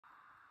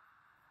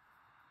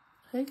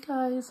Hey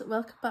guys,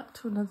 welcome back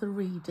to another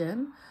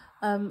reading.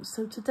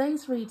 So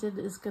today's reading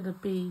is going to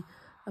be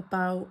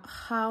about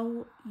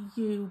how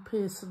you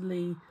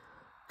personally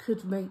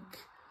could make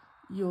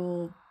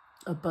your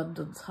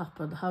abundance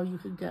happen, how you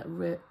can get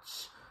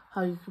rich,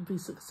 how you can be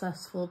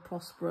successful,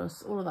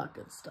 prosperous, all of that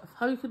good stuff.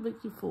 How you can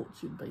make your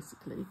fortune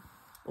basically,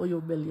 or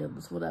your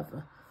millions,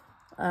 whatever.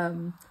 I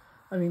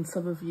mean,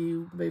 some of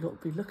you may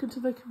not be looking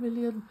to make a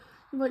million,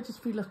 you might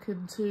just be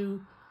looking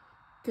to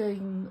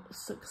gain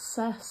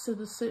success in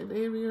a certain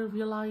area of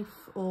your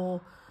life, or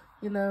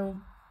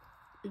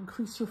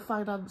increase your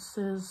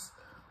finances.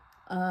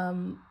 But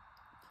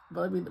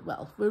I mean,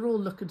 well, we're all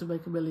looking to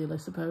make a million, I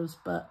suppose,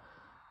 but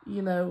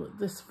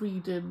this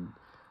reading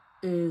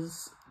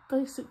is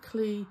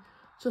basically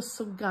just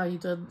some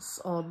guidance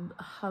on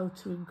how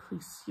to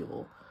increase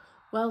your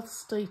wealth,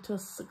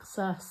 status,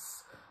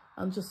 success,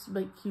 and just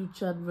make you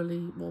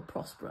generally more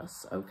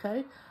prosperous.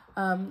 Okay,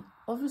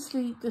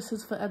 obviously this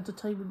is for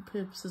entertainment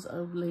purposes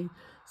only,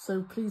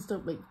 so please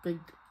don't make big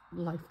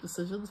life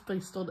decisions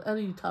based on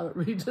any tarot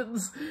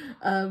readings,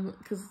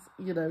 because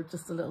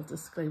just a little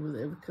disclaimer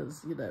there,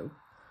 because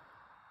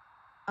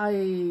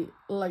I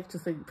like to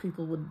think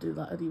people wouldn't do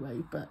that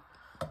anyway, but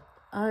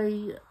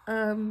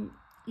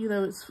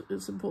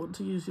it's important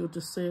to use your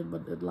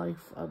discernment in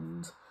life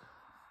and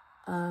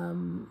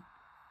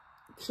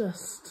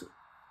just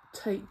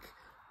take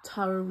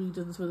tarot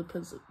readings with a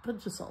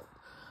pinch of salt.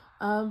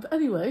 But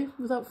anyway,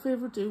 without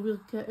further ado, we'll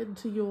get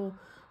into your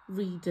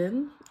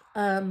reading.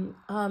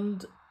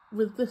 And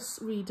with this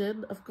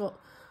reading, I've got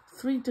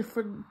 3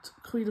 different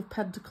Queen of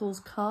Pentacles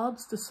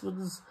cards. This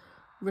one's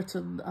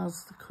written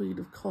as the Queen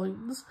of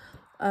Coins.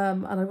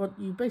 And I want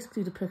you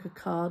basically to pick a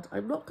card.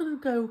 I'm not going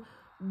to go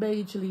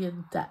majorly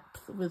in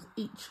depth with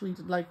each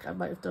reading like I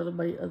might have done in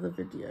my other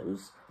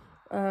videos.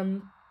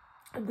 I'm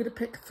going to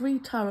pick 3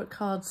 tarot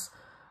cards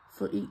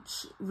for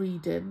each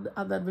reading,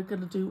 and then we're going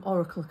to do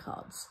oracle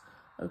cards.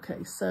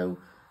 Okay, so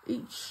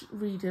each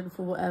reading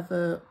for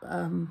whatever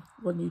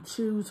one you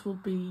choose will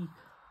be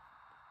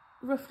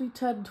roughly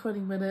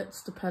 10-20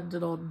 minutes,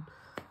 depending on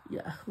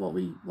what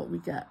we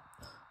get.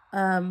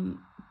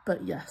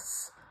 But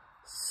yes,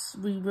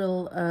 we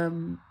will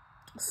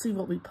see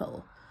what we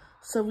pull.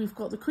 So we've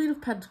got the Queen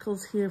of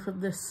Pentacles here from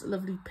this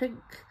lovely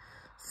pink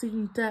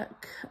themed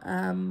deck,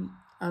 and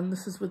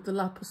this is with the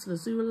lapis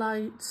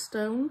lazuli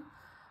stone,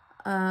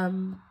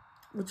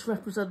 which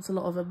represents a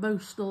lot of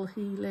emotional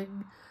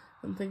healing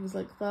and things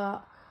like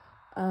that.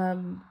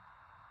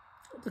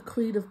 The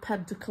Queen of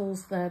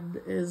Pentacles then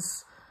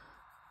is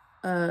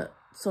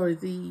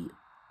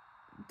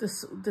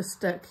this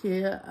deck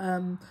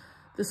here,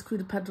 this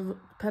Queen of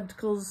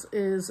Pentacles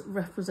is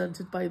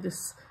represented by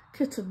this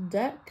kitten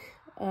deck.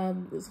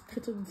 It's a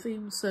kitten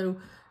theme, so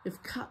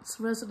if cats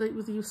resonate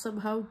with you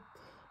somehow,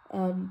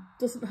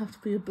 doesn't have to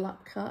be a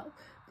black cat.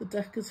 The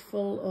deck is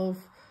full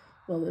of,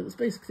 well, it was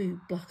basically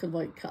black and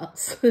white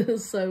cats.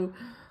 So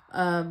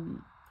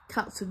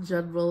cats in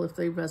general, if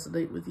they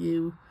resonate with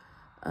you,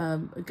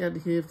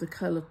 again here, if the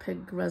colour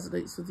pink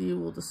resonates with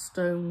you, or the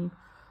stone,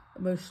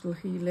 emotional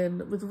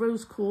healing. With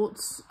rose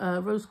quartz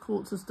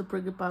is to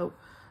bring about,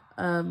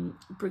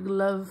 bring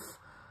love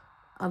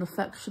and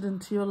affection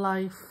into your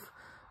life,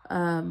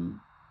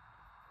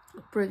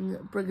 bring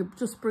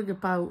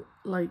about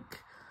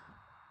like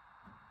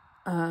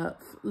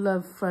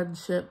love,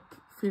 friendship,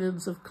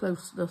 feelings of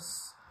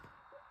closeness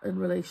in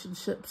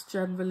relationships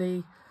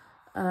generally.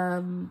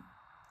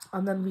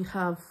 And then we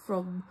have,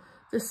 from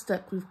this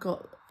deck, we've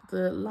got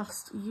the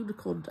Last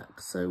Unicorn deck.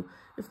 So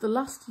if the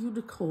Last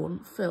Unicorn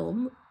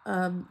film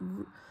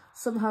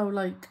somehow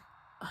like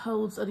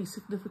holds any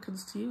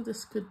significance to you,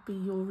 this could be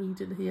your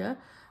reading here.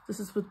 This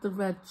is with the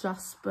red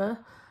jasper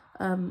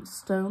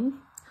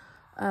stone.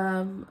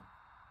 And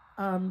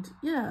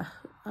yeah,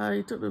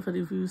 I don't know if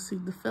any of you have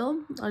seen the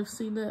film. I've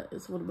seen it.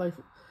 It's one of my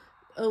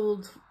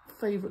old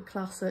favourite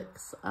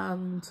classics,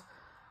 and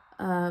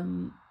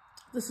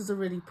this is a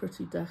really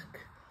pretty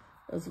deck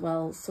as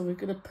well. So we're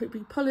going to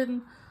be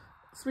pulling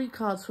 3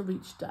 cards from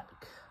each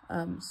deck.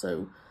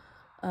 So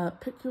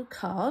pick your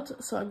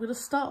card. So I'm going to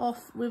start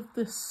off with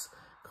this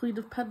Queen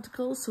of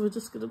Pentacles. So we're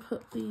just going to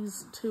put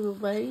these 2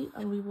 away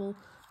and we will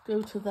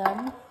go to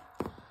them.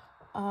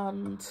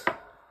 And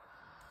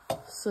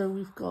so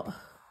we've got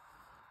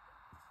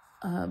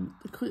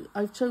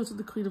I've chosen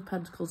the Queen of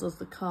Pentacles as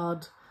the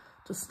card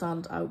to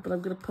stand out, but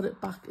I'm going to put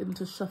it back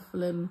into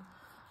shuffling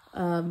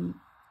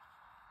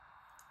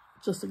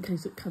just in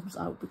case it comes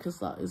out, because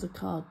that is a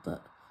card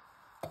that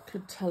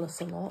could tell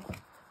us a lot.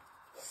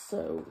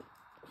 So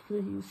I'm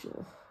going to use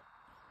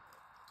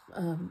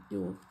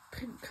your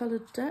pink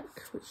coloured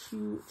deck, which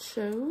you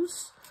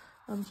chose,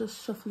 and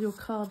just shuffle your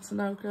cards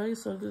now,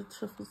 guys. So I'm going to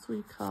shuffle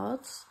 3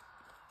 cards.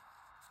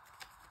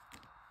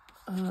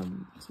 So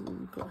what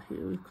we've got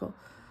here, we've got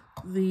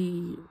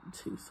the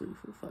 2, 3,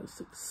 4, 5,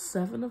 6,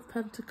 7 of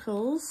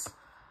Pentacles,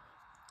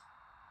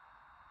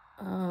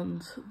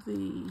 and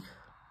the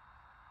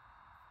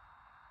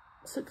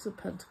 6 of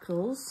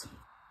Pentacles.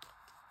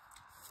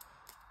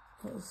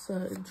 That's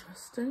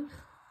interesting.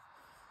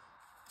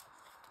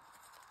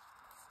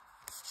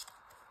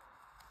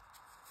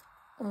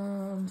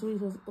 And we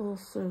have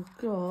also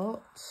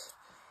got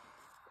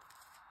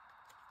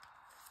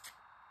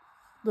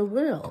the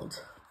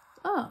world.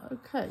 Ah,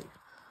 okay.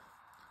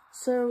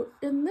 So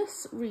in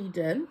this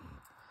reading,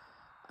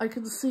 I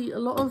can see a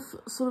lot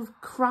of sort of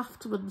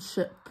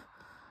craftsmanship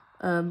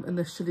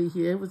initially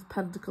here with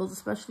pentacles,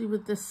 especially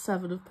with this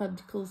 7 of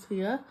pentacles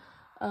here.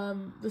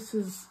 This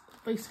is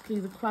basically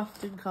the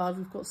crafting card.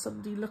 We've got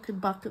somebody looking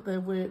back at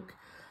their work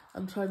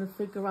and trying to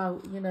figure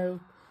out, you know,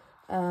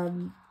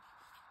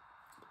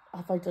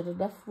 have I done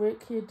enough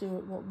work here?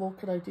 What more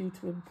can I do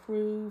to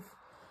improve?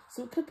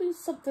 So it could be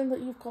something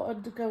that you've got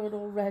undergoing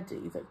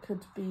already that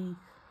could be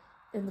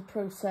in the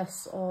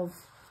process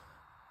of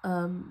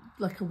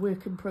like a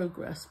work in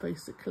progress,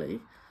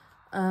 basically.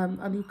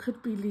 And you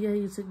could be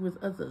liaising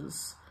with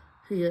others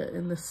here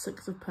in this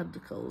 6 of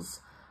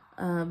Pentacles.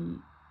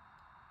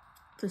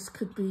 This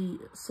could be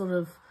sort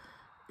of,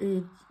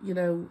 you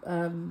know,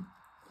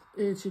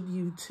 urging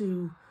you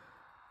to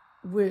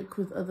work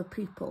with other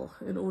people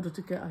in order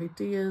to get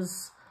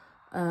ideas.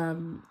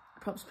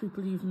 Perhaps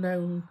people you've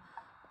known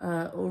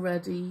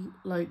already,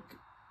 like,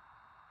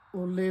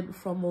 or learned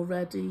from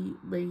already,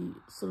 may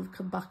sort of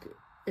come back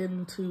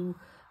in to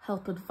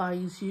help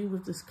advise you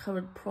with this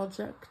current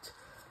project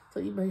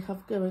that you may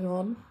have going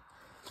on.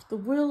 The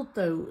world,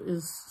 though,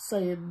 is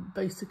saying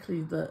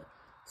basically that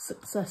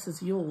success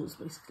is yours,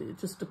 basically. It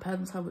just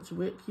depends how much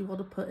work you want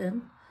to put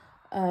in.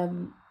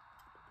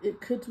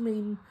 It could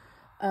mean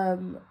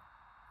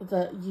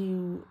that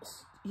you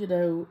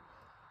know,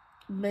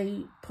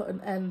 may put an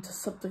end to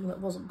something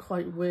that wasn't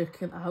quite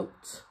working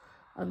out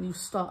and you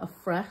start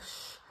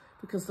afresh,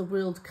 because the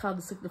world can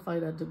signify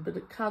an ending, but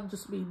it can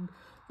just mean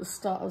the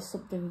start of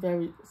something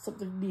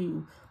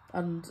new,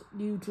 and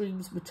new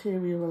dreams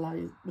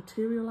materializing.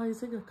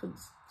 I couldn't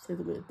say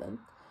the word then,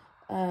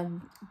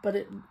 but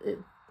it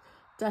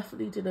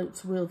definitely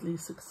denotes worldly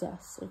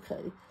success.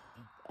 Okay,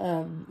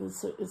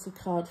 it's a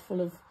card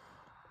full of,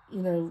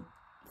 you know,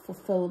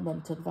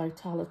 fulfillment and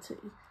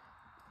vitality,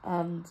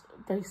 and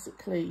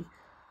basically,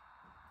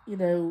 you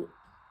know,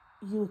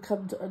 you'll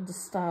come to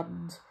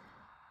understand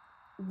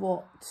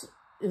what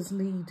is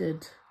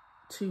needed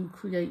to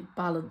create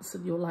balance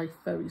in your life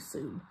very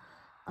soon,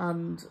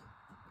 and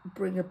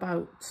bring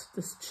about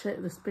this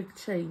big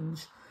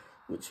change,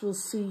 which will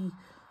see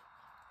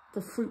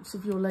the fruits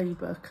of your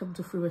labour come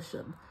to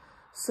fruition.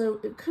 So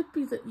it could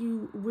be that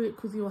you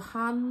work with your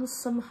hands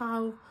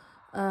somehow.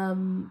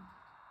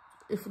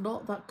 If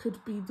not, that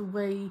could be the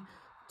way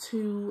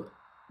to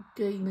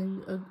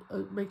gaining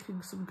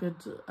making some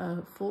good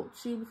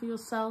fortune for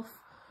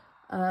yourself.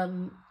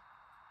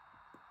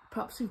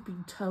 Perhaps you've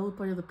been told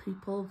by other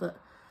people that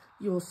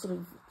your sort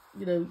of,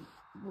 you know,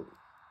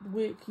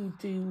 work you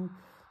do,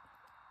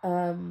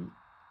 perhaps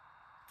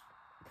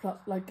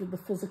like in the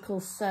physical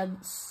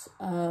sense,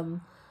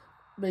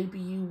 maybe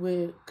you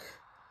work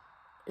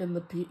in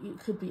the beauty. It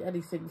could be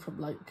anything from,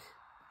 like,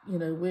 you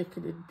know,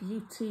 working in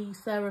beauty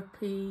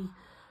therapy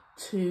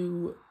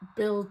to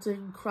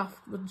building,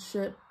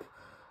 craftsmanship,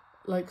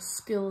 like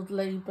skilled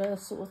labour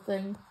sort of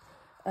thing.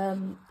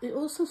 It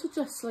also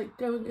suggests like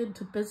going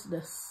into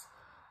business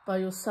by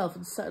yourself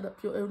and setting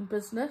up your own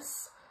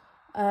business.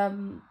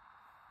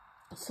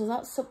 So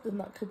that's something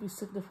that could be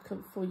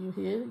significant for you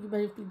here. You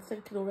may have been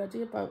thinking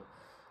already about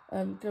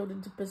going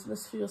into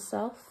business for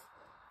yourself,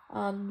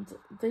 and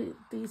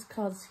these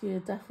cards here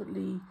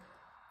definitely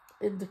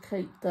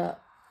indicate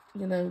that,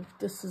 you know,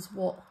 this is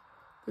what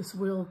this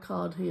wheel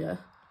card here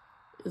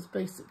is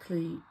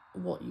basically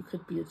what you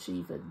could be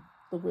achieving.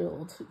 The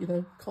world, you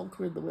know,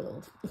 conquering the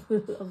world,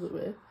 as it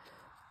were.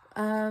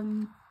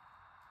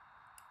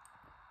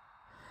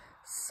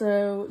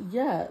 So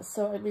yeah,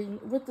 so I mean,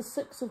 with the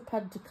 6 of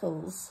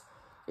Pentacles,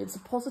 it's a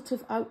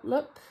positive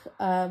outlook,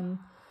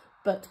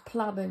 but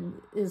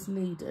planning is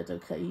needed.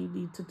 Okay, you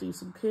need to do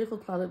some careful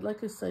planning,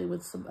 like I say,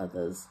 with some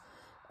others.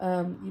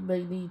 You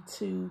may need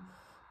to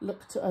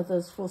look to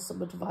others for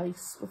some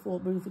advice before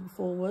moving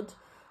forward,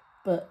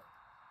 but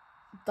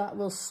that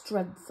will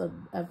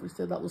strengthen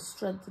everything. That will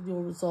strengthen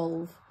your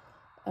resolve,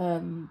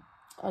 and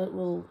it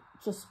will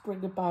just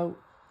bring about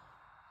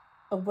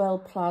a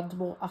well-planned,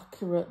 more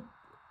accurate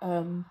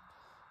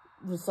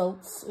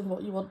results in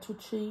what you want to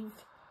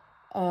achieve.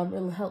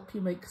 It'll help you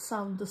make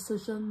sound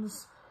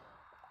decisions,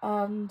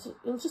 and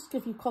it'll just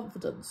give you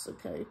confidence.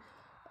 Okay,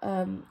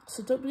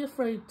 so don't be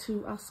afraid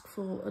to ask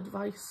for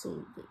advice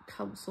or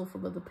counsel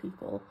from other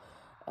people.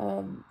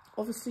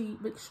 Obviously,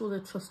 make sure they're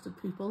trusted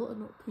people and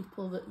not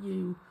people that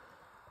you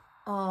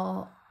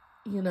are,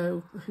 you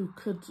know, who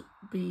could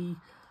be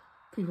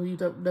people you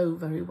don't know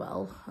very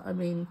well. I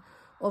mean,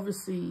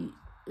 obviously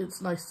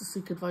it's nice to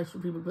seek advice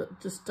from people, but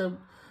just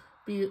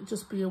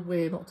be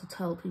aware not to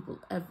tell people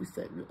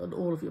everything and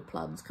all of your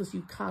plans, because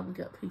you can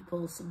get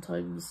people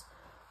sometimes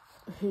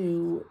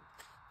who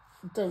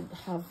don't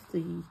have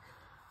the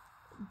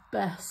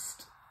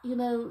best, you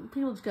know,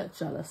 people get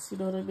jealous, you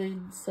know what I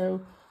mean?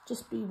 So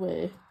just be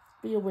aware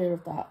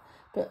of that.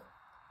 But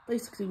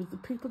basically, with the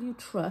people you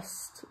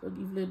trust and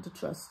you've learned to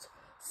trust,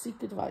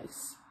 seek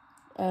advice.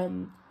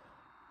 You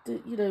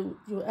know,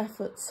 your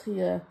efforts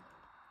here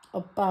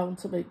are bound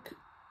to make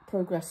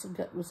progress and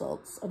get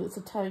results, and it's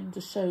a time to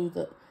show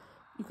that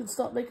you can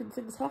start making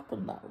things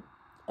happen now.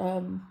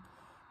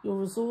 You're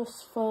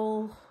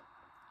resourceful,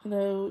 you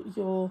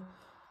know,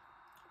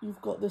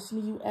 you've got this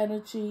new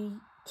energy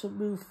to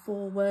move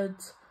forward,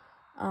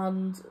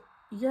 and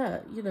yeah,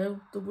 you know,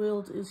 the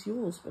world is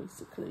yours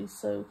basically.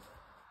 So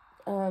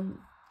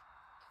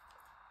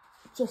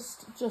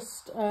just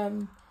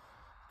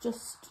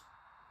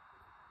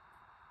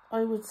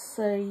I would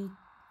say,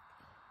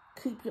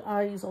 keep your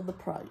eyes on the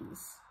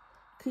prize.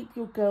 Keep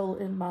your goal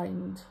in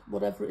mind,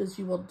 whatever it is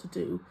you want to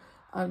do,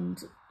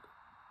 and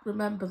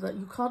remember that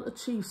you can't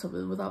achieve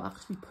something without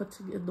actually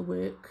putting in the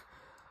work.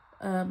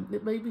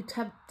 It may be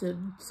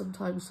tempting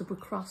sometimes to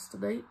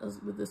procrastinate,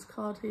 as with this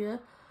card here.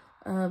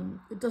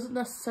 It doesn't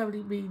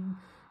necessarily mean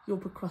you're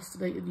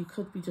procrastinating. You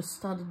could be just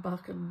standing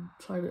back and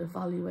trying to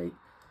evaluate,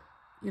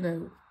 you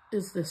know,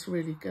 is this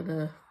really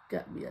gonna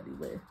get me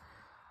anywhere?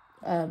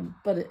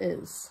 But it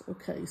is,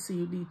 okay, so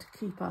you need to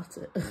keep at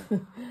it.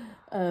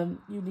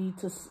 You need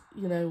to,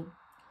 you know,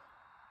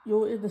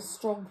 you're in a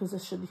strong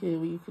position here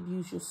where you can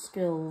use your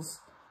skills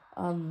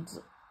and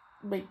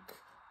make,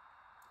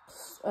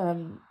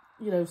 you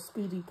know,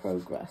 speedy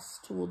progress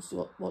towards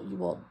what you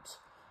want.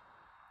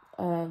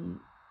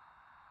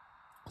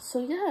 So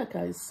yeah,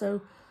 guys,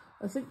 so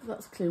I think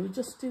that's clear. We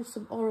just do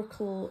some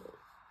oracle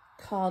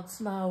cards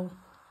now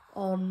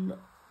on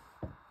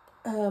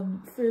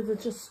further,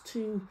 just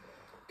to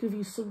give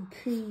you some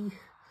key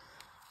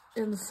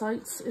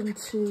insights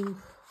into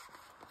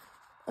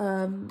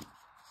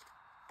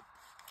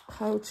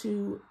how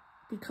to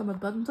become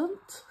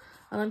abundant.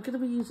 And I'm going to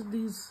be using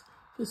these,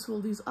 first of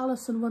all, these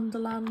Alice in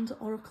Wonderland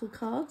oracle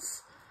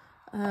cards.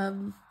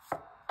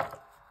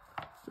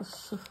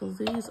 Just shuffle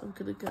these. I'm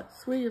going to get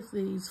 3 of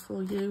these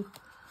for you.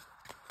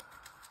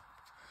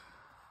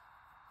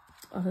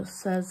 And it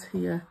says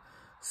here,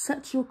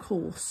 set your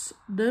course,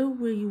 know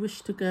where you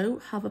wish to go,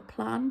 have a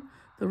plan,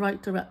 the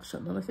right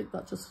direction. And I think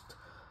that just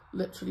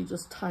literally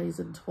just ties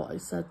into what I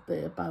said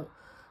there about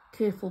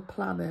careful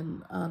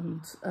planning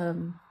and,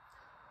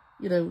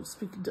 you know,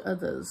 speaking to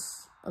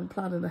others and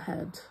planning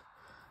ahead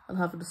and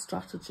having a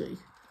strategy.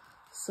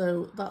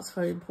 So that's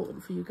very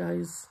important for you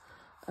guys.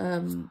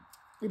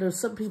 You know,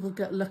 some people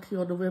get lucky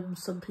on a whim,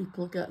 some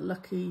people get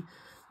lucky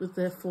with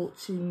their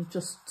fortune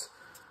just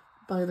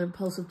by an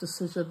impulsive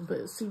decision, but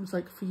it seems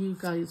like for you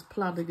guys,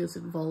 planning is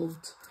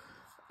involved.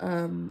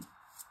 And,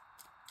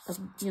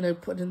 you know,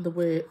 putting in the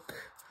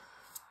work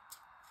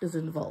is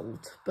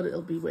involved, but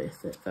it'll be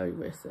worth it, very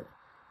worth it.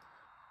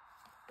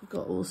 We've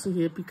got also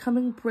here,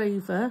 becoming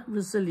braver,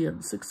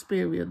 resilience,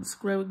 experience,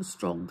 growing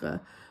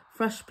stronger,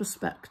 fresh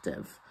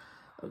perspective.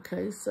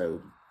 Okay,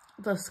 so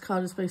this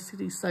card is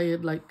basically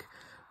saying, like,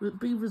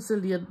 be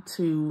resilient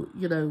to,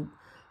 you know,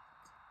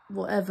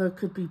 whatever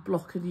could be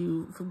blocking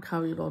you from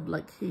carrying on.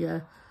 Like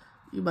here,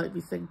 you might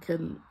be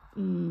thinking,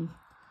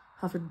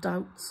 having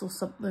doubts or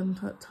something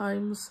at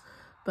times,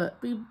 but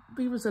be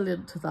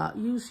resilient to that.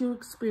 Use your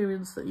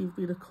experience that you've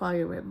been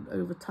acquiring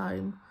over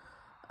time,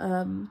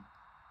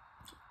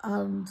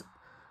 and,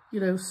 you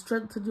know,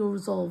 strengthen your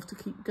resolve to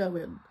keep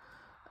going.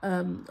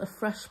 A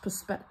fresh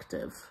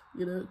perspective,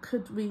 you know, it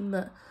could mean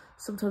that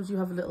sometimes you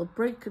have a little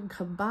break and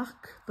come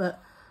back,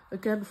 but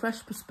again,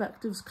 fresh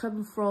perspectives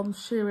come from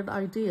sharing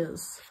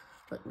ideas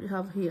like we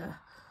have here.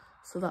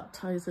 So that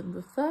ties in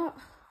with that.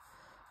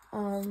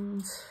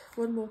 And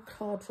one more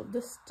card from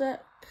this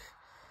deck.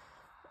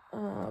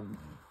 Let's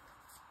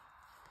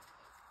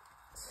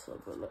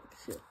have a look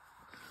here.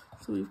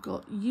 So we've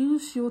got,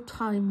 use your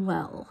time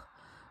well.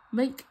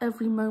 Make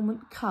every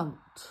moment count.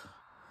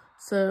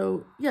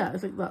 So yeah, I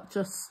think that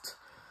just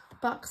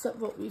backs up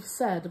what we've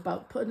said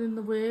about putting in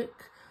the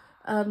work.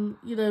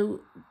 You know,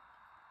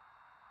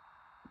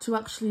 to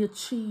actually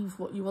achieve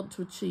what you want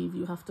to achieve,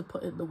 you have to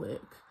put in the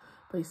work,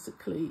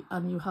 basically,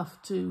 and you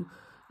have to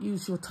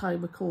use your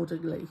time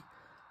accordingly.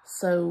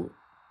 So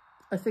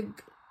I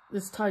think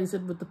this ties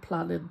in with the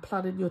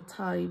planning your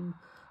time,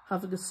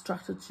 having a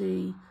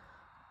strategy.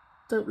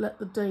 Don't let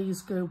the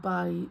days go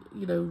by,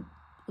 you know,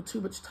 or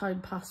too much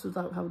time pass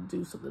without having to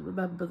do something.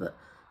 Remember that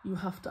you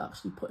have to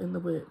actually put in the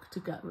work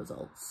to get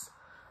results.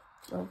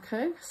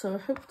 Okay, so I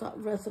hope that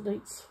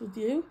resonates with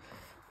you.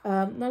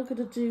 Now I'm going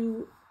to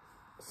do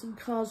some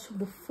cards from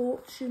the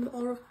Fortune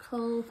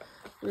Oracle.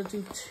 I'm going to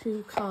do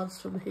 2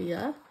 cards from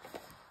here,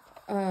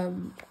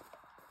 and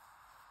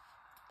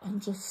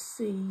just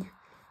see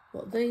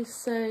what they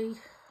say.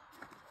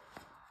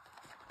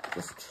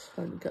 Just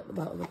trying to get them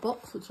out of the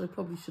box, which I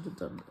probably should have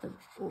done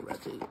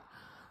already.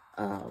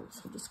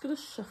 So I'm just going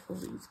to shuffle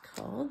these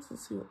cards and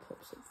see what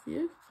pops up for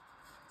you.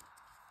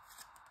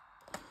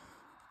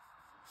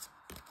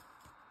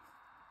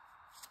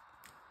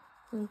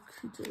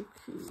 Okie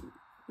dokie.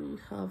 We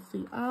have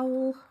the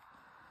Owl.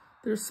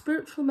 There are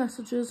spiritual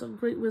messages and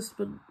great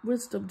wisdom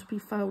to be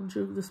found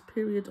during this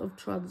period of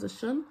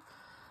transition.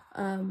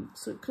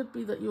 So it could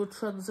be that you're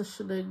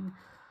transitioning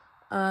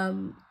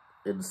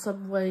in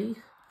some way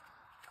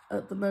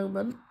at the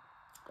moment.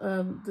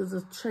 There's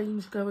a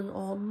change going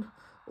on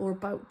or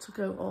about to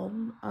go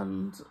on,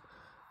 and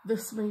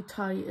this may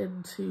tie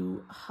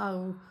into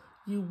how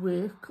you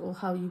work or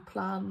how you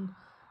plan.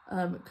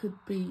 It could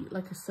be,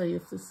 like I say,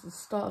 if this is the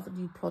start of a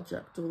new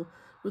project, or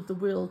with the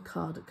World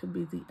card, it can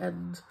be the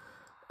end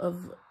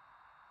of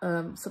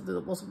something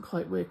that wasn't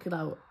quite working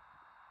out,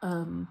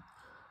 and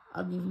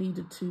you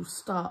needed to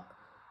start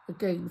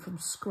again from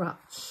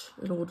scratch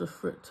in order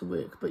for it to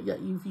work, but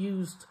yet you've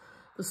used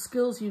the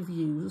skills you've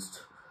used,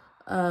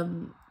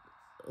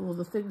 or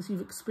the things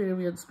you've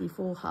experienced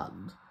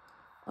beforehand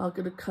are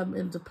going to come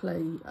into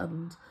play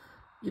and,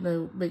 you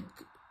know, make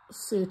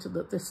certain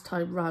that this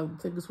time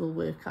round things will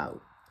work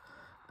out.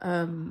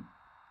 And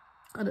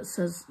it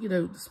says, you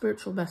know, the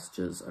spiritual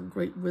messages and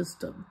great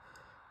wisdom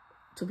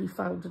to be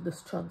found in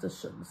this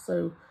transition.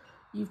 So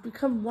you've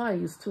become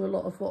wise to a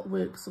lot of what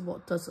works and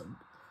what doesn't.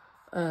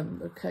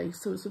 Okay,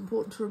 so it's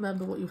important to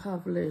remember what you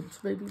have learned.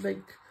 Maybe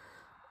make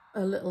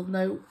a little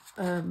note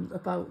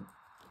about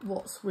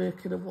what's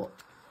working and what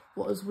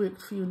has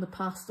worked for you in the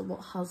past and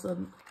what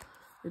hasn't,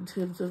 in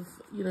terms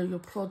of, you know, your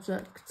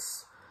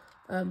projects.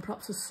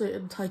 Perhaps a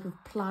certain type of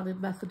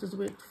planning method has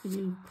worked for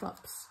you.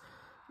 Perhaps,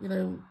 you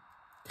know,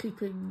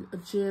 keeping a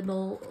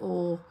journal,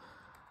 or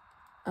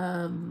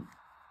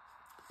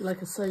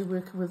like I say,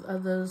 working with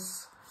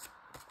others.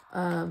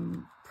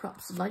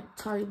 Perhaps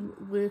nighttime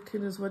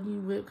working is when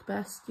you work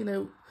best. You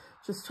know,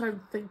 just try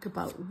and think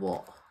about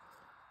what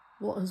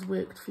has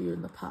worked for you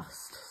in the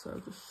past. So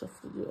I'm just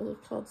shuffling your other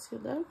cards here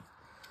now.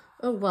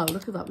 Oh wow,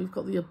 look at that, we've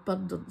got the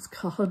abundance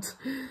card.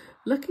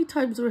 Lucky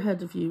times are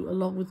ahead of you,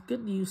 along with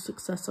good news,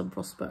 success and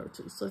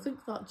prosperity. So I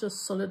think that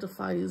just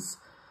solidifies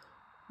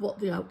what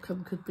the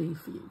outcome could be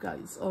for you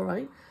guys. All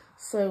right,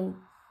 so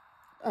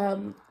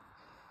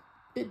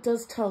it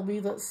does tell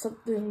me that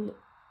something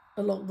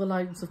along the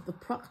lines of the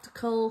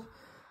practical,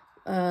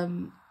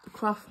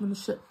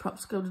 craftsmanship,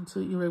 perhaps going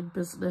into your own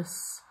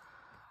business,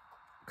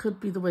 could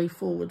be the way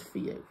forward for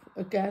you.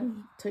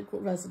 Again, take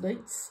what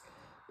resonates.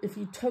 If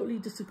you totally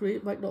disagree,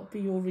 it might not be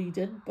your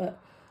reading,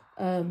 but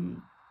that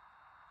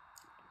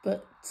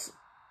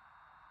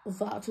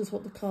is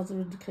what the cards are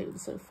indicating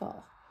so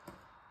far.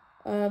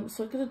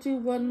 So I'm going to do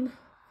one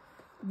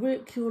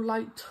Work Your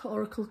Light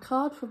Oracle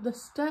card from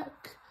this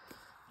deck,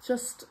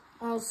 just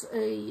as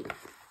a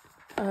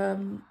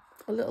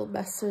little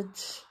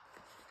message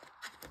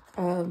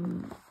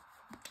from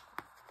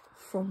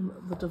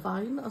the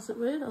divine, as it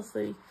were, as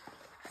they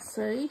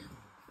say.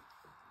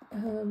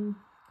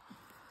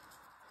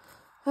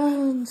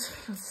 And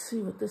let's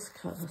see what this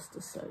card has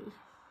to say.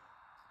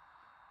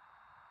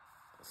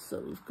 So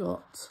we've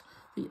got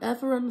the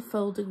ever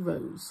unfolding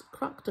rose,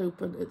 cracked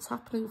open, it's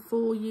happening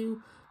for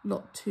you,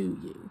 not to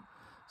you.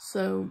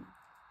 So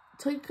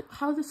take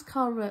how this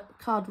card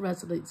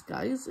resonates,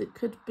 guys. It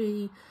could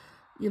be,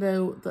 you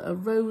know, that a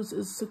rose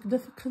is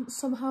significant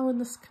somehow in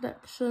this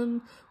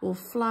connection, or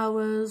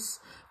flowers.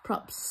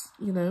 Perhaps,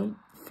 you know,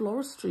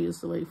 floristry is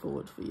the way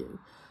forward for you.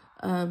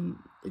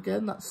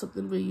 Again, that's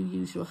something where you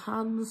use your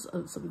hands,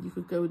 and it's something you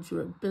could go into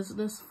your own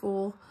business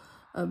for.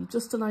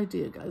 Just an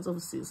idea, guys.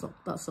 Obviously,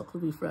 that's not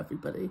going to be for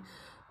everybody.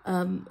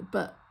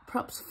 But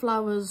perhaps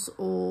flowers,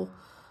 or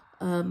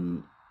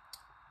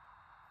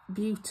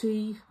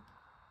beauty,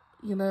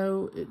 you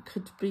know, it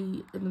could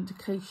be an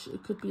indication,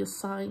 it could be a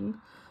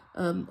sign.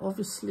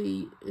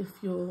 Obviously,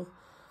 if you're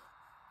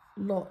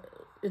not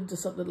into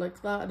something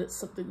like that, and it's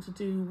something to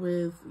do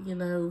with, you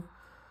know,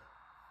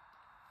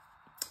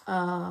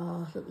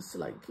 let me see,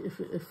 like if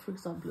for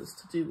example it's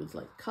to do with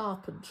like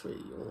carpentry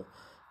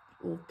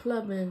or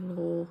plumbing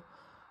or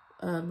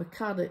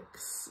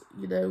mechanics,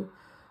 you know,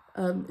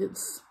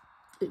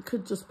 it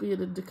could just be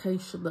an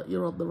indication that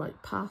you're on the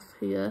right path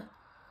here.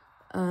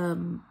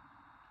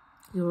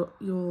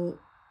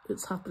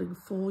 It's happening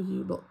for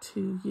you, not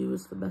to you,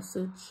 is the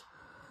message.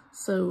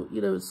 So,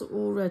 you know, it's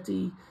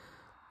already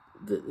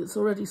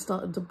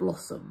starting to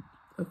blossom,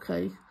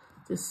 okay,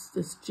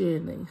 this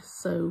journey.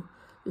 So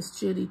this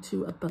journey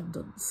to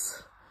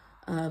abundance.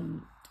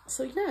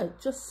 So yeah,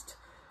 just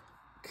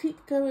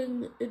keep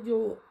going in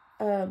your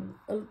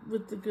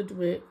with the good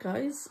work,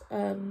 guys,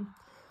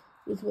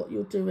 with what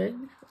you're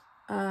doing,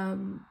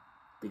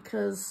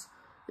 because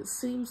it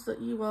seems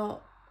that you are,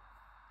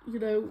 you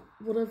know,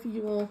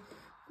 whatever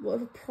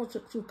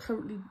project you're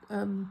currently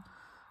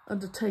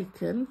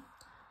undertaking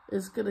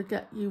is going to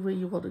get you where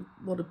you want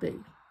to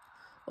be.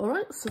 All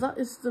right, so that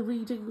is the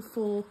reading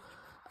for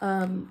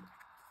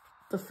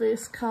the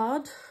first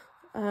card.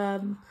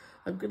 I'm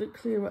going to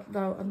clear up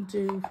now and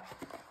do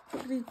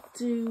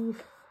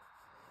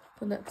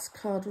the next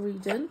card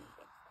reading.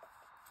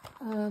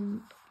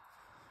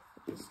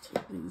 Just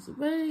take these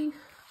away.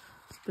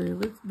 Just bear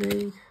with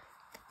me.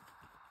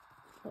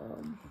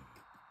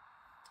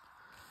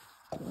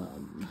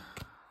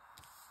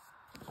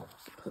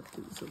 Put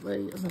these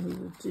away, and then we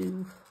will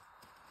do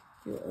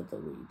your other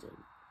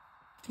reading.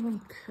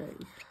 Okay.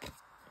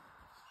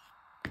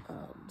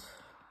 And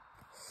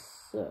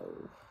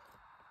so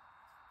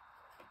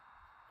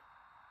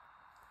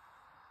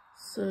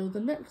the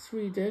next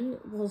reading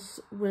was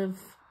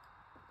with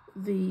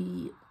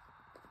the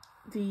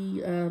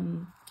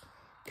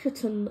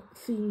kitten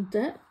themed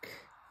deck,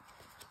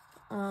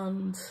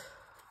 and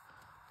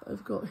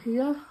I've got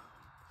here,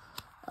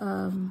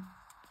 as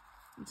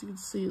you can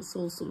see, it's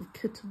all sort of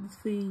kitten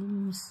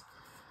themes,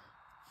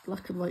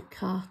 black and white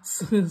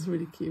cats. It's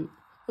really cute.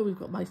 Oh, we've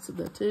got mice in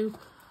there too,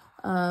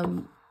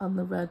 and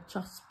the red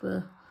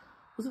jasper.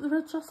 Was it the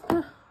red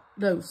jasper?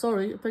 No,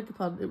 sorry, I beg your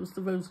pardon, it was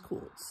the rose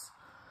quartz.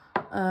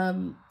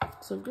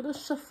 So I'm going to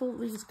shuffle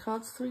these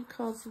cards, 3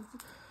 cards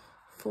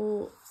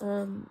for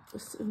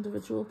this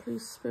individual,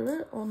 please,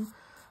 Spirit, on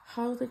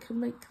how they can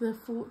make their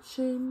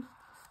fortune,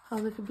 how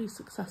they can be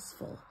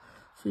successful.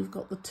 So we've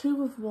got the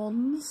 2 of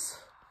Wands.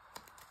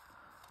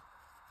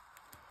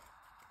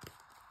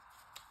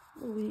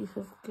 We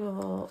have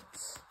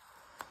got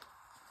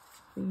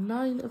the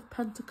 9 of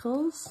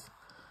Pentacles.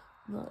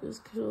 That is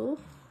cool.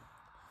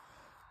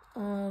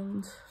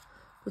 And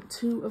the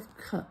 2 of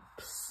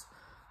Cups.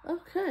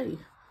 Okay.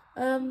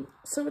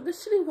 So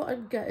initially what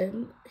I'm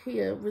getting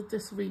here with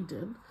this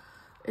reading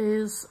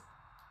is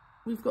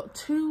we've got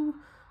two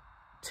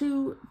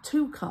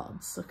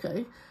cards,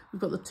 okay?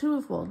 We've got the 2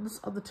 of Wands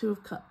and the 2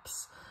 of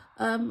Cups,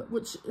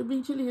 which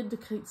immediately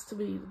indicates to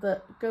me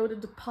that going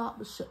into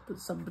partnership with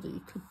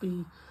somebody could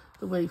be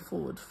the way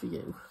forward for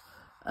you.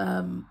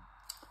 I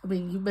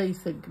mean, you may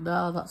think,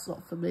 nah, that's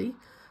not for me,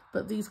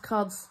 but these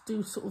cards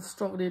do sort of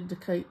strongly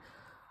indicate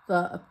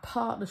that a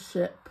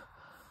partnership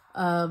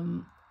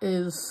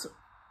is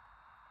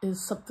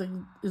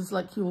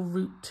like your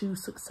route to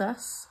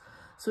success.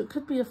 So it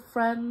could be a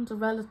friend, a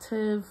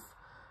relative,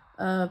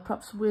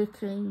 perhaps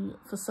working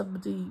for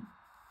somebody,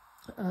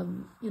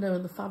 you know,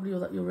 in the family or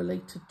that you're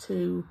related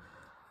to,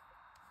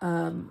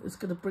 is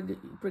going to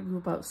bring you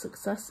about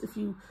success. If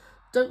you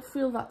don't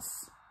feel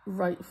that's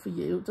right for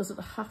you, it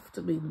doesn't have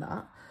to mean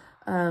that,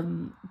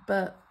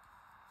 but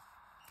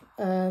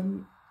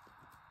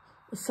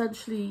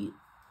essentially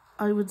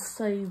I would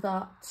say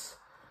that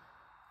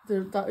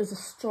that is a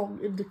strong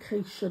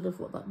indication of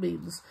what that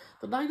means.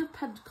 The 9 of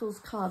Pentacles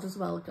card as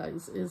well,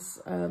 guys,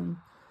 is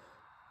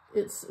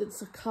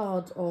it's a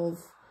card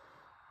of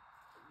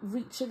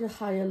reaching a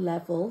higher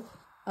level,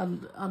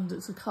 and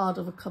it's a card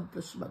of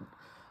accomplishment.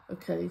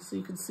 Okay, so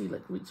you can see,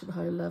 like, reaching a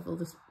higher level.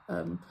 This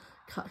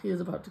cat here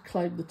is about to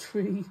climb the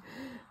tree,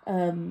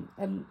 and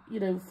you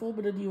know,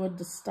 forming a new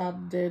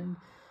understanding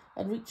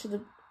and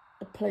reaching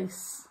a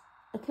place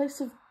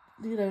of,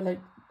 you know,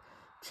 like,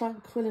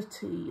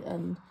 tranquility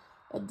and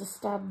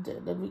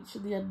understanding, and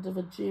reaching the end of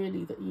a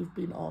journey that you've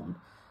been on.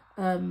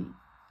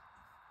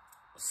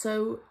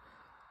 So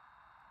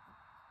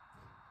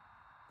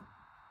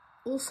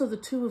also the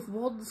 2 of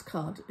Wands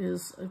card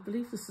is, I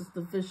believe this is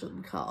the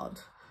vision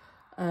card,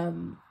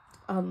 and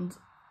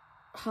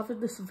having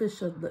this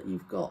vision that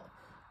you've got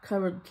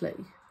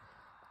currently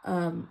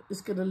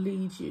is going to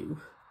lead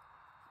you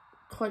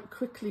quite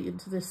quickly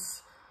into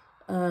this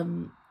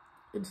 9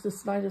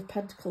 of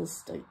Pentacles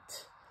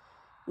state,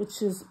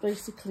 which is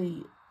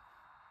basically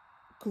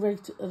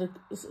great.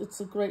 It's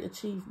a great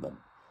achievement,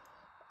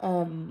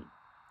 a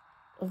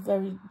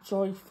very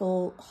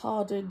joyful,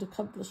 hard-earned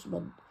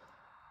accomplishment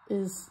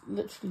is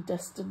literally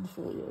destined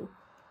for you,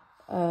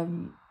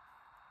 and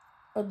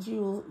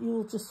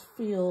you'll just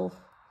feel,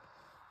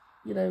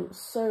 you know,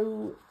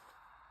 so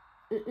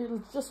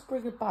it'll just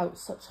bring about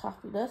such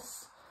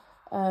happiness,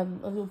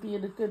 and you'll be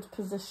in a good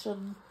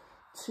position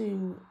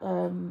to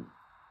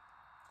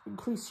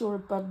increase your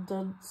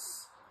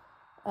abundance.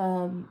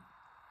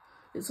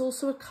 It's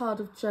also a card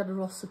of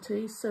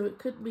generosity, so it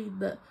could mean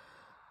that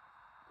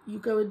you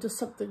go into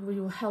something where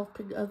you're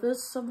helping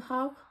others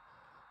somehow.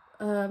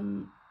 I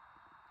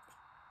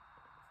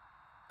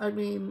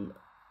mean,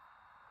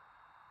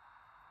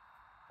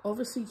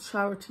 obviously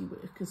charity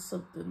work is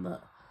something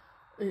that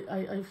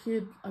I'm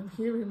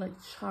hearing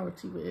like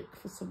charity work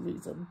for some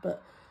reason,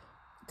 but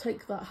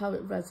take that how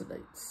it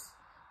resonates.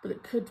 But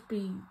it could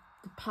be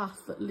the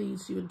path that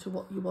leads you into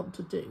what you want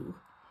to do.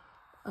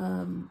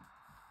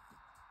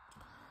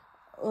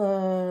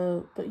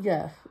 But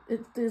yeah,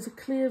 there's a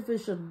clear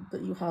vision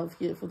that you have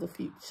here for the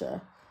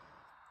future,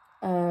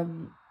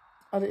 and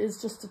it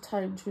is just a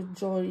time to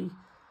enjoy,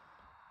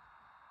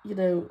 you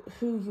know,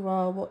 who you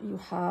are, what you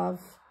have,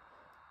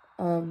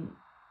 and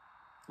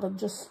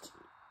just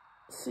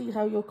see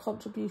how your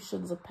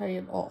contributions are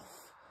paying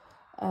off.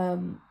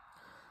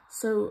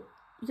 So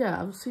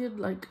yeah, I'm seeing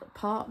like a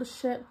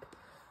partnership,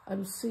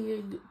 I'm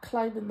seeing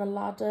climbing the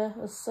ladder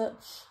as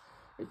such.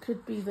 It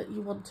could be that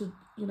you want to,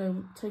 you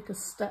know, take a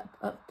step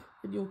up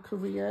in your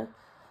career,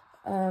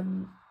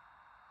 and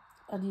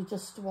you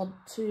just want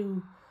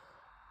to,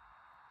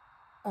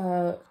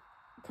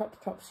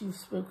 perhaps you've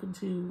spoken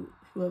to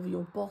whoever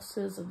your boss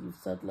is and you've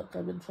said, look,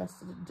 I'm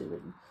interested in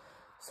doing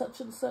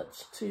such and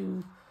such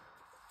to,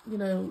 you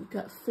know,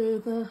 get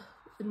further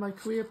in my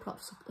career,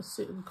 perhaps a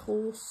certain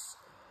course.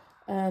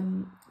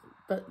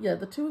 But yeah,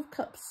 the 2 of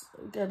Cups,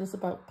 again, is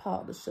about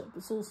partnership.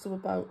 It's also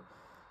about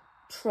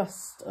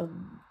trust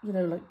and, you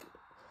know, like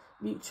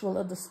mutual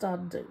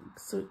understanding.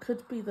 So it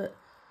could be that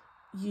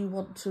you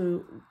want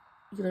to,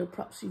 you know,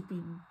 perhaps you've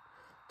been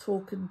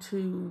talking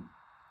to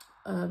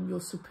your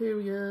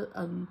superior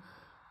and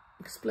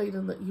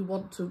explaining that you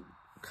want to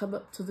come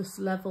up to this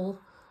level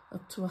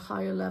up to a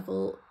higher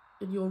level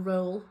in your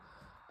role.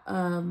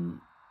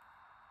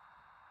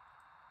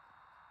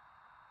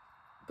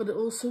 But it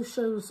also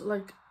shows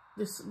like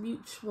this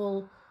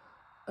mutual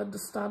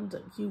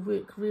understanding. You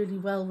work really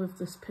well with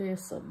this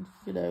person,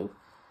 you know.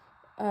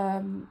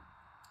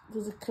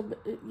 There's a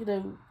you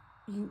know,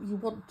 you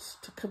want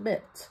to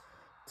commit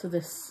to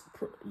this,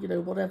 you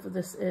know, whatever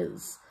this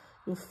is.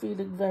 You're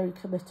feeling very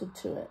committed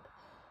to it.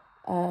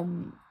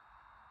 And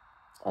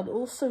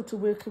also to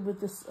working with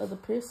this other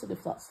person,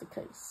 if that's the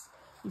case.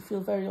 You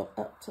feel very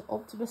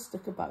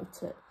optimistic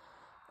about it.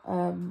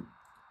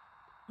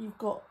 You've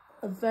got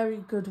a very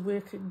good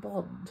working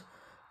bond.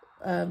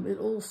 It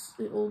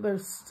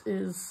almost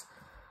is,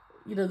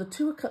 you know, the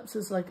Two of Cups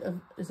is like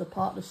is a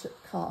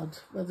partnership card,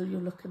 whether you're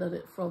looking at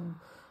it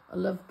from a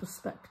love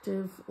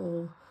perspective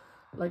or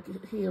like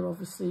here,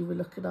 obviously we're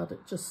looking at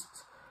it just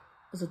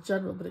as a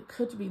general, but it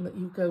could mean that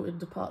you go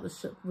into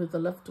partnership with a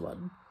loved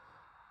one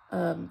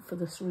for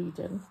this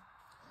reading,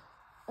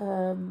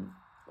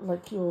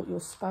 like your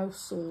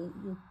spouse or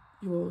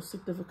your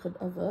significant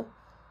other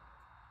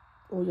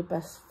or your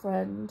best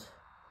friend.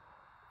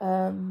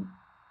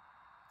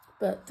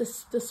 But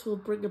this will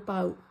bring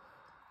about,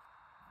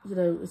 you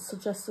know, it's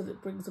suggested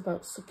it brings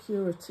about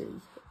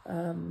security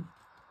and,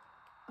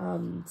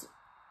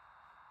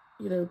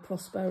 you know,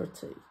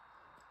 prosperity.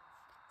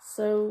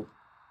 So,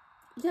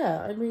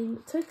 yeah, I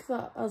mean, take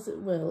that as you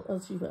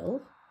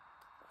will.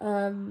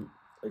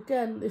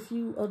 Again, if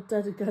you are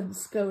dead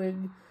against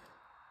going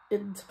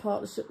into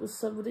partnership with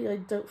somebody, I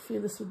don't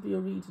feel this would be a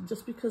reading,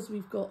 just because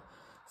we've got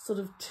sort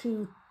of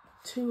two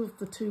of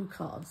the 2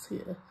 cards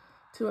here,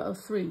 2 out of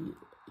 3,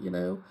 you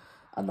know,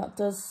 and that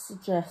does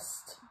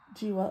suggest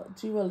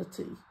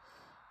duality.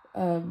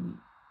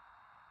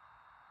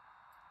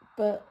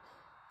 But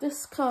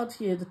this card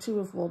here, the 2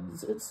 of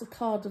Wands, it's a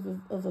card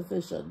of a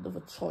vision, of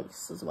a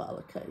choice as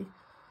well, okay?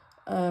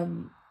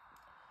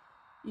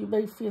 You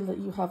may feel that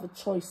you have a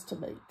choice to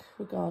make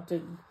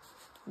regarding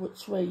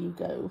which way you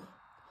go,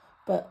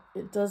 but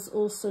it does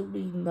also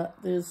mean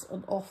that there's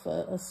an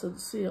offer, a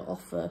sincere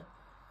offer,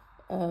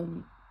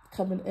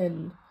 coming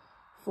in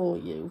for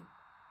you.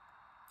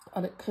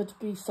 And it could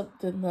be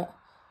something that,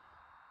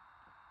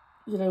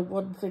 you know,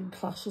 one thing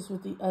clashes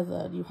with the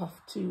other and you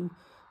have to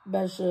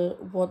measure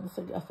one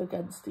thing up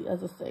against the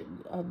other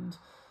thing and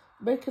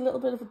make a little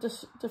bit of a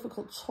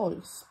difficult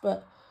choice.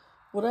 But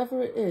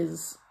whatever it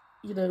is,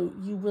 you know,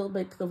 you will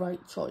make the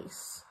right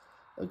choice,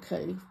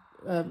 okay?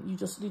 You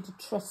just need to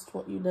trust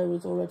what you know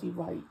is already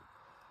right.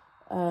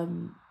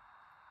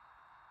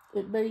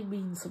 It may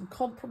mean some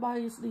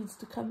compromise needs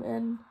to come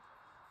in,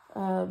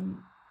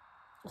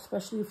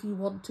 especially if you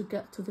want to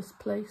get to this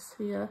place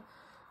here,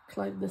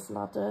 climb this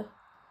ladder.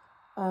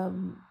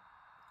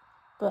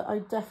 But I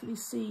definitely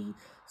see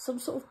some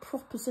sort of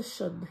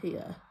proposition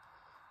here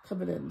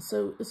coming in.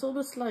 So it's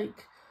almost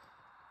like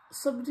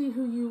somebody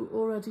who you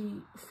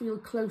already feel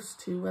close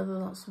to, whether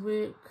that's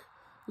work,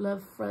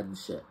 love,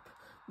 friendship,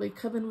 may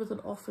come in with an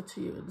offer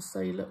to you and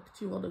say, look,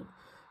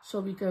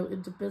 shall we go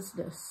into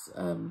business?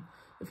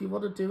 If you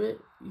want to do it,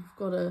 you've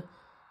got to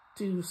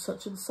do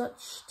such and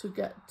such to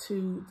get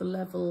to the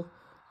level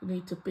you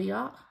need to be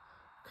at.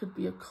 Could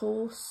be a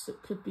course,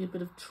 it could be a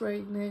bit of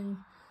training,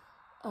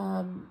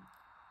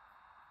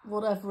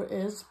 whatever it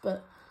is,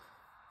 but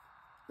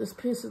this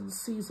person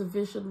sees a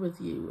vision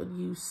with you and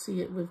you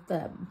see it with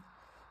them,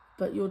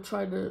 but you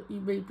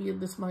may be in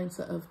this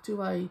mindset of,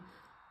 do I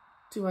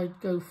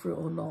go for it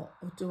or not,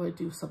 or do I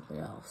do something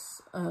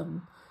else?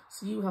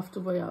 So you have to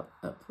weigh up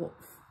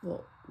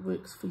what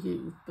works for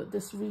you. But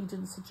this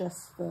reading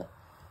suggests that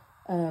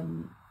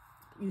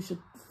you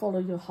should follow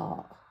your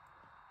heart,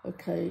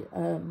 okay?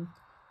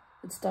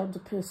 It's down to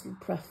personal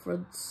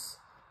preference,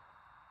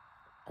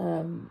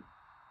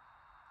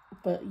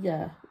 but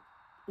yeah,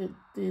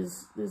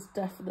 there's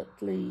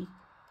definitely,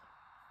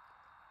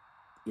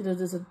 you know,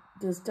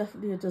 there's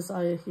definitely a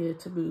desire here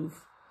to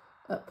move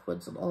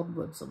upwards and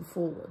onwards and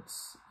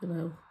forwards, you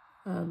know.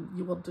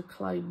 You want to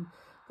climb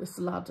this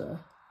ladder,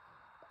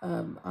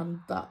 and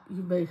that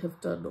you may have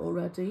done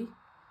already,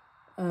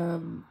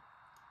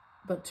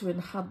 but to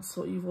enhance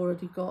what you've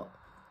already got,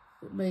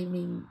 it may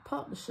mean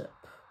partnership,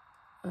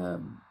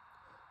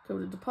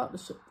 going into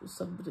partnership with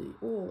somebody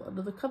or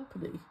another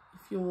company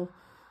if you're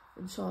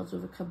in charge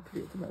of a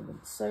company at the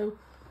moment. So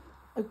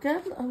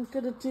again, I'm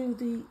going to do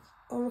the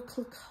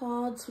oracle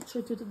cards, which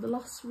I did in the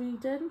last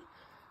reading,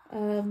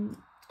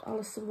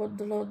 Alice in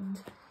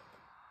Wonderland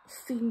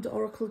themed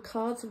oracle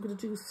cards. I'm going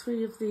to do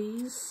 3 of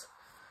these.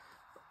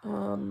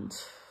 And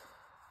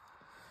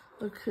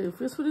okay,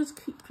 first one is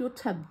keep your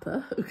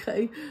temper,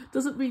 okay?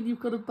 Doesn't mean you've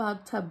got a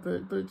bad temper,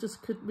 but it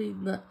just could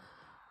mean that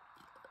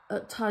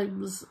at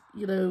times,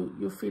 you know,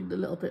 you're feeling a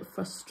little bit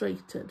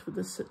frustrated with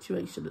this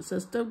situation. It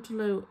says don't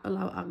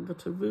allow anger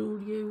to rule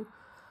you,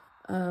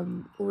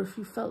 or if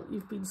you felt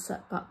you've been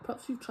set back,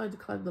 perhaps you've tried to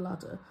climb the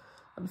ladder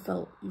and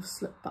felt you've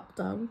slipped back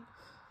down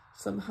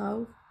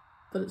somehow,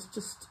 but it's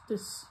just,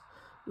 this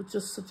would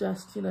just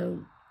suggest, you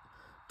know,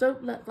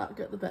 don't let that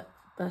get the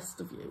best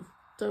of you.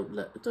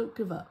 Don't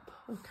give up,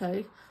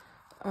 okay?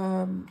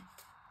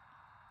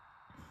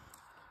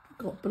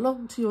 got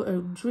belong to your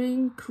own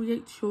dream,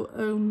 create your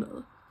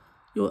own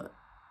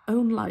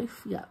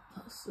life. Yeah,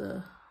 that's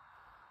I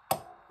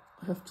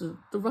have to,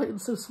 the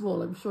writing's so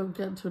small, I'm sure I'm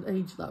getting to an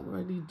age now where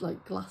I need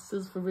like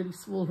glasses for really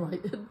small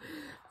writing.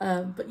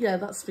 But yeah,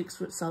 that speaks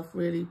for itself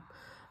really.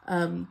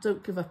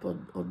 Don't give up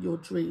on your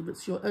dream.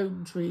 It's your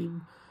own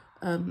dream.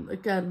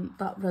 Again,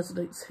 that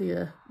resonates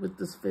here with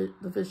this the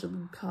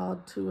vision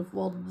card, 2 of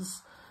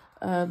Wands.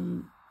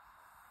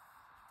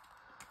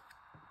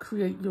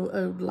 Create your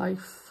own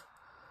life.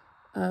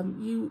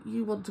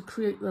 You want to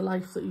create the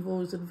life that you've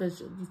always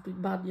envisioned. You've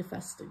been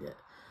manifesting it.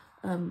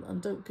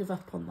 And don't give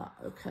up on that,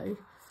 okay?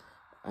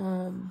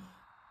 And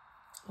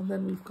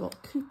then we've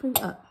got keeping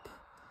up,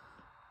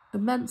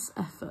 immense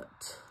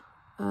effort.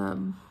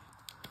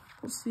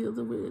 What's the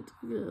other word?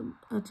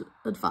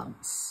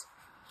 Advance.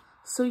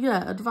 So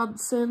yeah,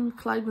 advancing,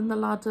 climbing the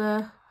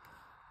ladder,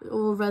 it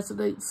all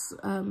resonates.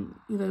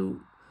 You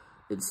know,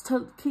 it's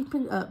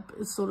keeping up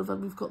is sort of,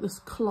 and we've got this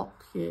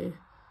clock here.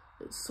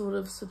 It's sort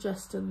of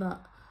suggesting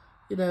that,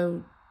 you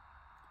know,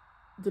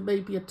 there may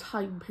be a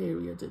time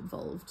period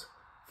involved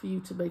for you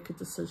to make a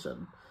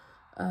decision.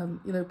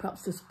 You know,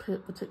 perhaps this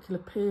particular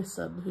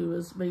person who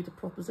has made a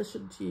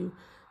proposition to you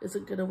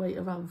isn't going to wait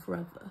around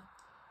forever.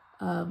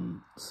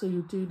 So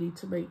you do need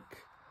to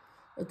make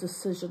a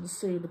decision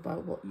soon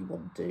about what you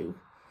want to do,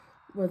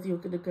 whether you're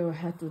going to go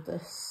ahead with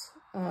this.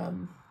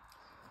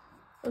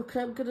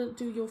 Okay, I'm going to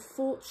do your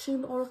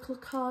fortune oracle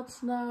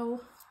cards now.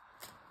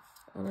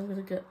 And I'm going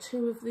to get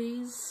 2 of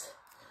these.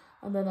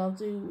 And then I'll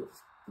do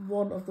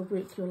 1 of the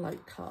work your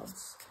light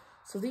cards.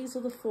 So these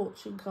are the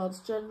fortune cards,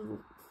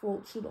 general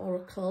fortune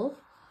oracle.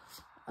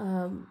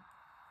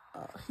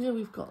 Here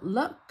we've got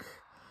luck.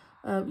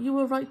 You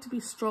were right to be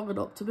strong and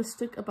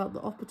optimistic about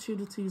the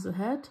opportunities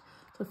ahead.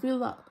 So I feel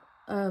that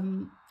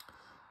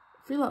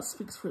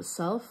speaks for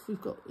itself.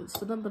 It's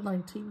the number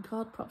 19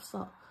 card. Perhaps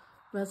that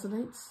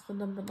resonates. The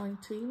number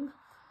 19.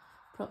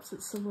 Perhaps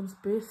it's someone's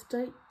birth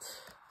date.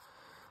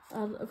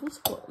 And I've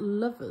also got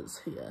lovers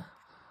here.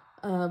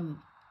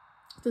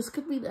 This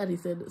could mean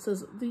anything. It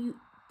says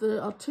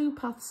there are 2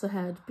 paths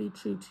ahead. Be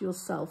true to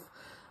yourself.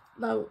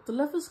 Now, the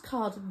Lovers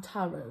card in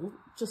tarot,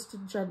 just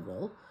in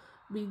general,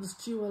 means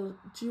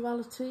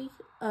duality.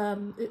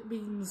 It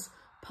means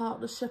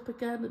partnership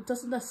again. It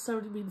doesn't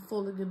necessarily mean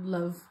falling in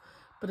love,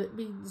 but it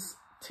means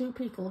 2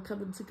 people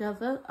coming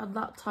together, and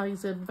that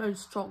ties in very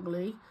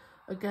strongly,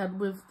 again,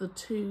 with the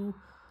two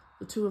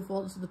of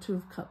Wands and the 2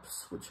 of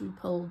Cups, which we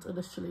pulled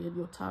initially in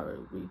your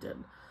tarot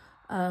reading.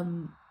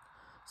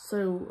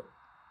 So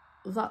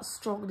that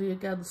strongly,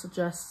 again,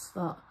 suggests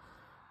that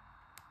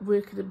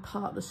working in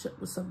partnership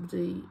with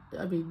somebody,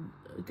 I mean,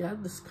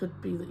 again, this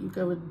could be that you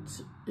go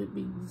into,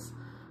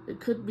 it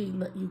could mean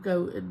that you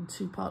go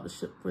into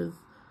partnership with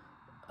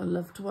a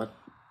loved one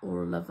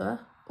or a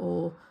lover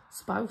or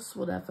spouse,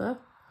 whatever,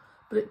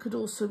 but it could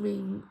also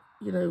mean,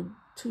 you know,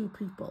 2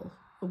 people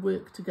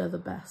work together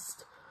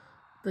best.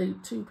 The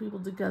 2 people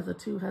together,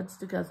 2 heads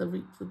together,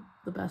 reap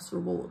the best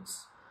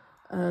rewards.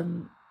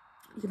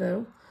 You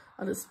know,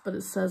 but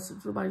it says,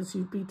 it reminds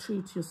you, be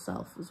true to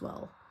yourself as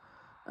well.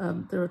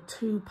 There are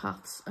 2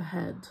 paths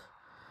ahead.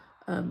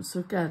 So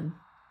again,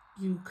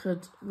 you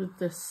could, with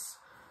this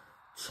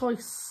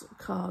choice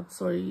card,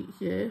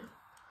 here,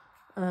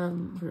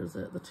 where is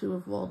it? The 2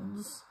 of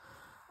Wands.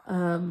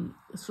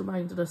 It's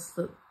reminded us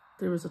that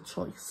there is a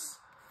choice,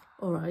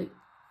 all right?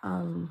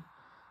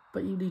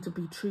 But you need to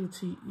be true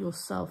to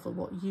yourself and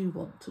what you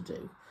want to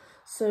do.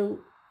 So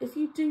if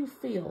you do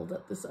feel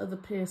that this other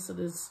person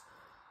is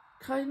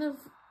kind of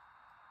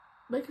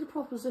making a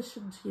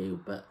proposition to you,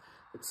 but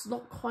it's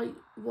not quite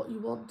what you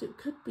want, it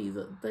could be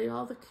that they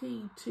are the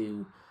key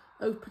to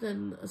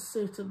opening a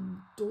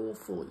certain door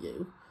for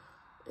you,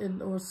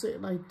 or a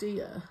certain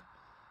idea.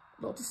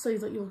 Not to say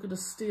that you're going to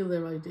steal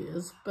their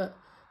ideas, but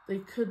they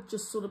could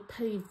just sort of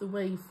pave the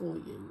way for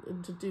you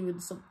into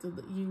doing something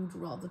that you'd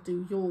rather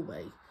do your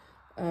way,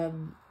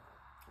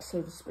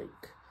 so to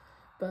speak.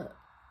 But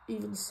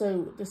even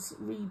so, this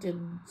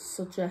reading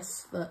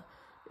suggests that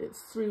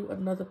it's through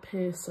another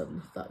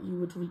person that you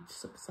would reach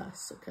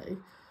success, okay?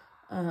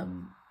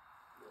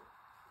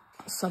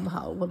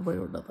 Somehow, one way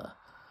or another.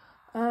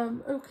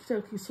 Okie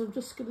dokie, so I'm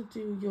just going to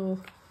do your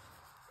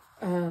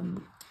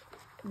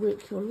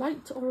work your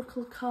light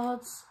oracle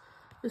cards.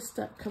 This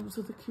deck comes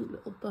with a cute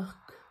little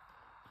book.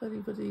 If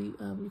anybody,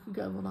 you can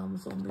get them on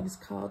Amazon, these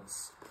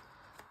cards.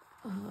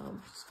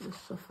 I'm just going to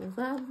shuffle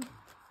them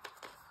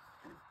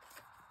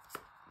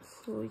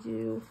for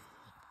you.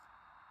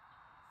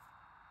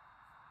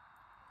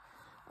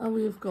 And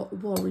we've got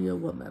warrior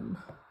woman.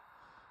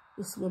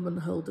 This woman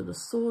holding a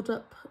sword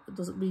up. It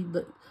doesn't mean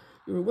that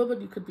you're a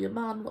woman, you could be a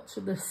man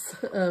watching this,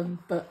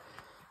 but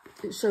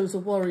it shows a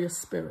warrior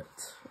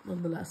spirit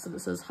nonetheless. And it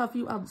says, have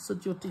you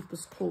answered your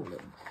deepest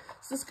calling?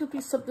 So this could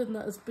be something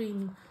that has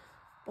been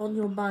on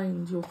your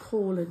mind, your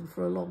calling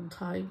for a long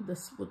time,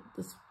 this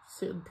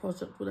certain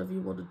project, whatever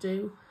you want to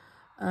do.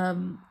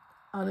 And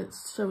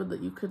it's showing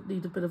that you could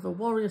need a bit of a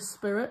warrior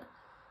spirit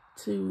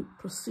to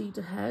proceed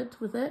ahead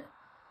with it.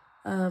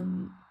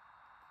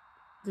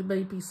 There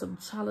may be some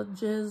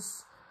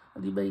challenges,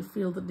 and you may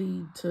feel the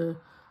need to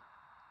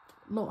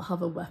not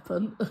have a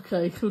weapon.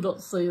 Okay, I'm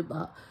not saying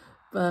that,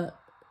 but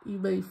you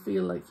may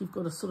feel like you've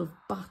got to sort of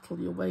battle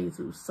your way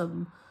through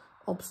some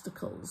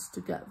obstacles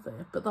to get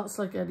there. But that's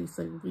like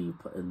anything where you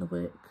put in the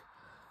work.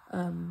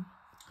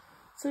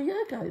 So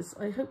yeah, guys,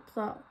 I hope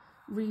that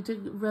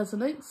reading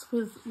resonates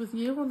with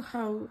you on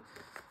how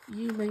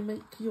you may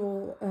make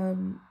your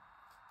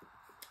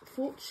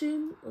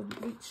fortune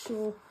and reach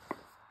your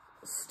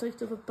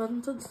state of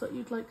abundance that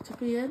you'd like to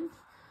be in.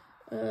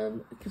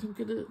 Because I'm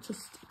going to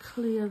just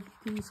clear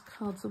these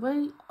cards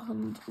away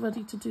and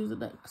ready to do the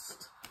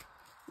next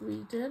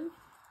reading.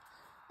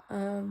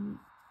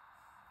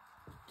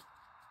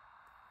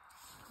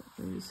 Put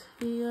these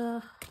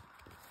here,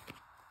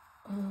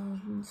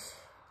 and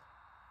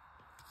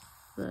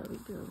there we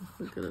go.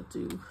 We're going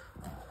to do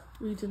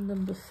reading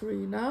number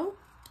 3 now.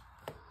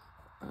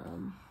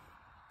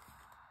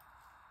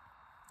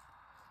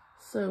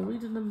 So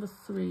reading number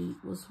 3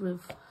 was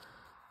with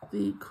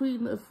the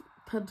Queen of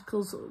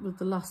Pentacles with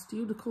the last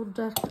unicorn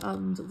deck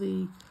and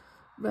the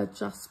red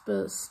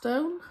jasper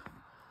stone.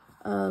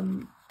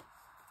 So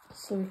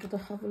we're going to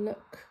have a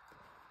look,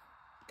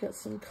 get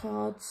some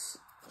cards,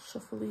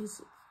 shuffle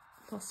these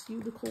last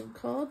unicorn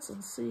cards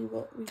and see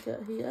what we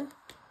get here.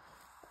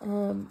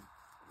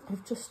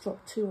 I've just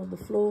dropped 2 on the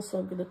floor, so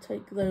I'm going to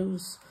take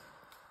those.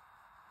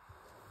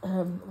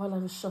 While I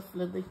was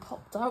shuffling, they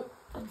popped out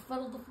and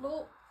fell on the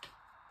floor.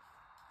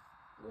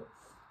 Let's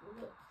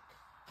look.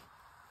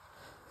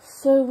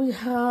 So we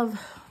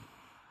have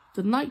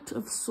the Knight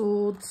of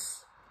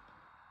Swords,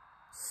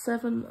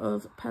 7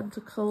 of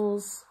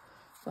Pentacles,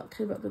 that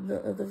came up in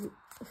the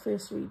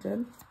first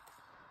reading,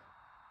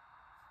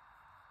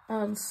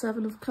 and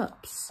 7 of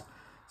Cups.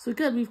 So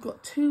again, we've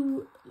got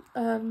 2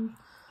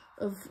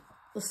 of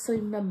the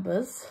same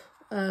numbers,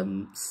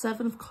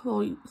 7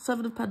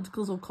 of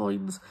Pentacles or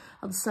coins,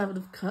 and 7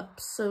 of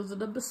Cups. So the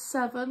number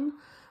 7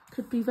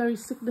 could be very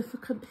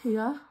significant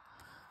here.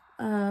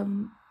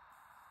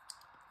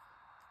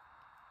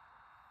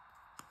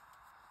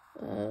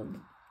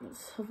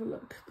 Let's have a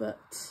look,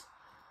 but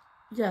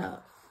yeah,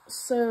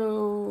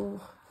 so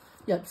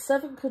yeah,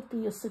 7 could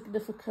be a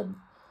significant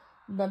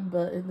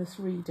number in this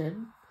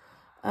reading.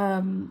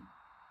 You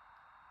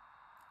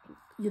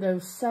know,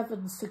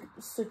 7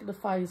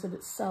 signifies in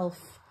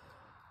itself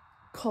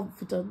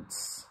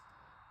confidence,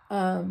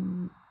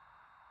 but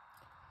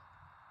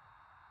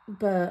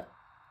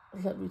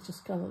let me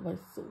just gather my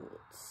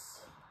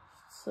thoughts.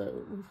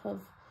 So we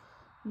have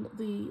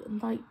the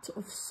Knight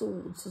of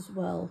Swords as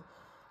well.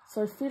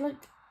 So I feel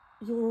like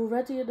you're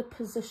already in a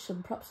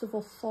position, perhaps of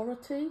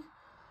authority,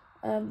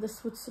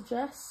 this would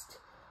suggest,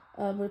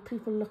 where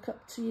people look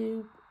up to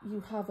you.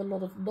 You have a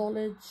lot of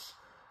knowledge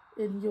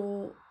in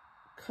your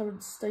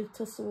current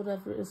status or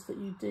whatever it is that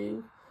you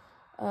do.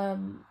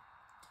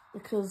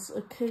 Because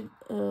a king,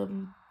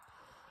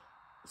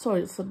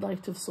 sorry, it's the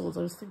Knight of Swords,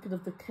 I was thinking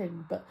of the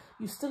king, but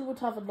you still would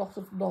have a lot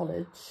of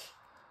knowledge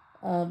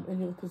in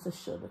your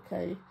position,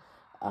 okay?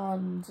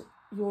 And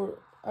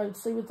I would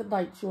say with the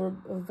Knight, you're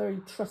very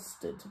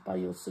trusted by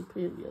your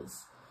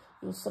superiors.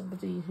 You're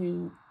somebody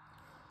who,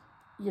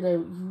 you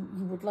know,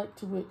 you would like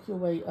to work your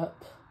way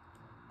up,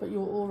 but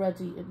you're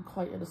already in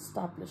quite an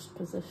established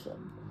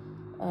position.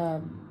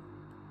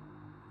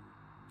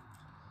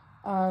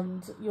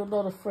 And you're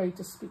not afraid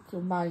to speak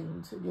your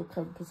mind in your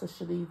current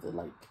position either.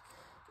 Like,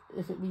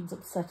 if it means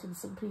upsetting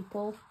some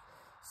people,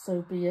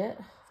 so be it.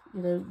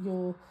 You know,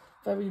 you're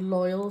very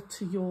loyal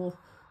to your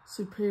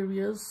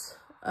superiors.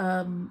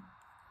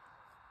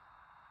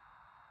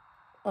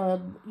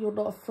 You're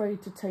not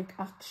afraid to take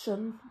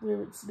action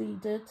where it's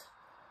needed.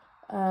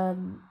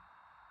 And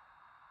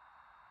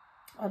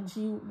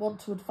you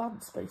want to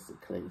advance,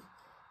 basically,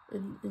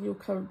 in your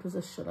current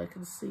position. I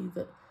can see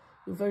that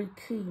you're very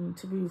keen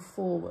to move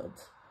forward.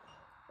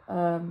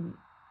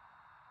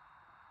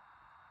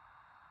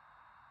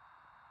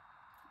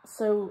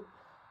 So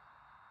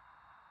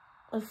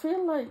I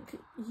feel like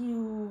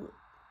you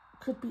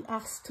could be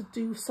asked to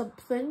do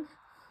something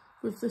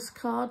with this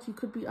card. You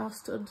could be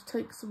asked to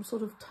undertake some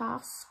sort of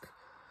task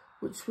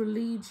which will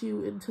lead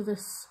you into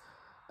this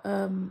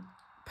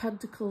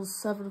Pentacles,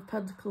 7 of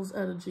Pentacles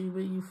energy,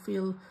 where you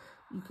feel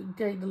you can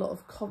gain a lot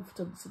of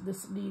confidence in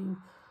this new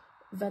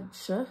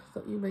venture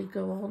that you may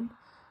go on,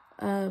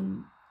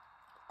 and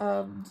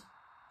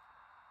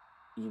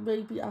you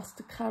may be asked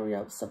to carry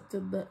out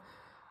something that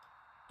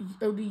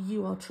only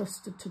you are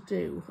trusted to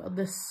do, and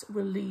this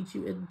will lead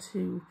you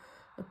into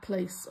a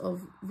place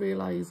of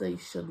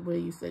realization where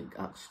you think,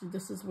 actually,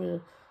 this is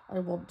where I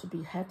want to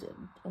be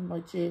heading on my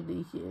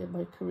journey here in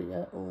my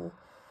career, or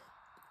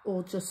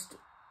just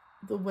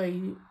the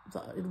way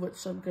that in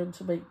which I'm going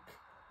to make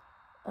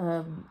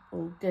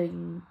or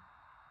gain,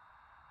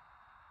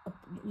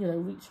 you know,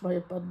 reach my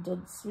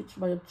abundance, reach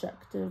my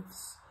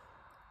objectives.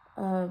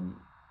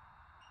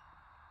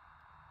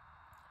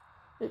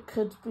 It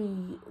could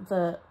be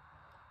that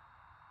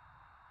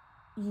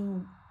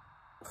you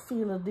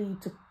feel a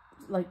need to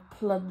like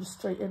plunge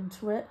straight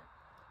into it,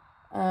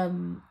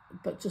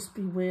 but just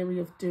be wary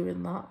of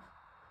doing that.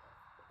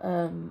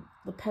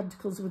 The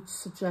pentacles would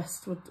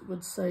suggest,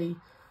 would say,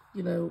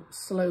 you know,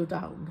 slow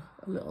down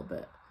a little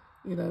bit,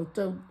 you know,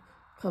 don't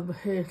come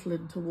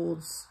hurtling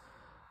towards,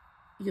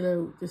 you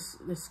know,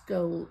 this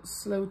goal.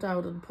 Slow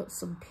down and put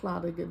some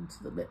planning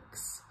into the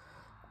mix.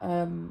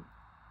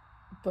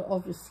 But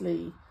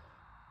obviously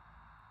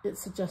it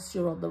suggests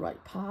you're on the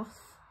right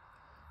path.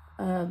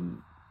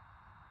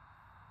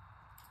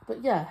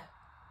 But yeah,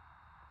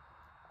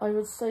 I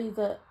would say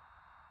that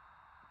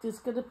there's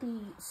going to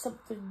be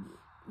something,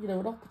 you know,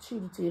 an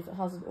opportunity, if it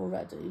hasn't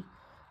already,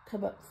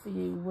 come up for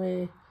you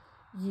where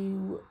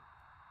you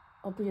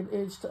are being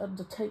urged to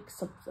undertake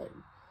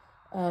something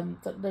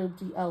that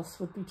nobody else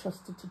would be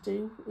trusted to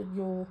do in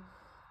your,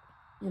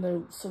 you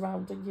know,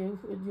 surrounding you,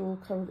 in your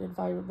current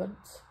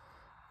environment.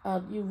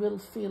 And you will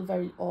feel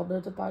very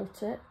honoured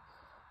about it.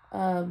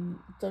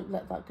 Don't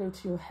let that go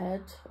to your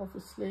head,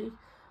 obviously.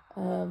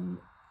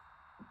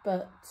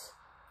 But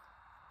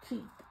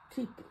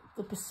keep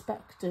the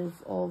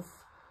perspective of,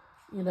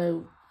 you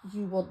know,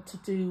 you want to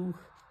do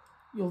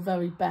your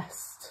very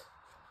best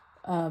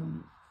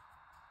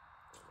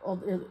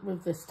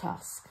with this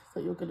task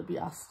that you're going to be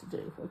asked to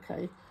do,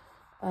 okay?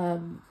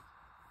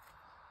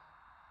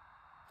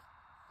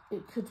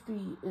 It could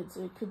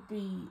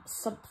be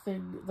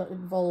something that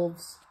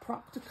involves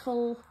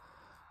practical,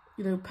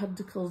 you know,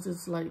 Pentacles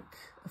is like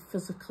a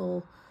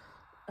physical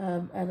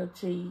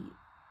energy,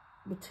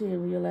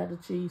 material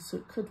energy, so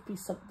it could be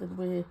something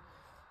where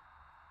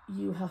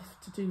you have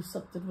to do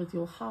something with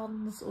your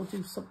hands or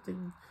do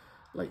something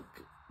like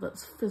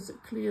that's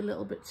physically a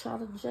little bit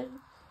challenging.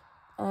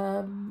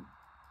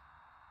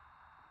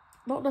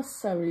 Not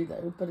necessarily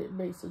though, but it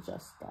may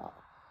suggest that.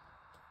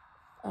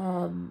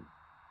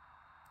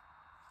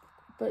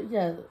 But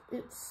yeah,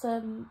 it's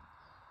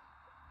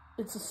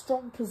a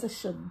strong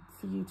position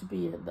for you to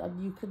be in,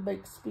 and you can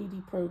make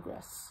speedy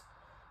progress,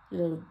 you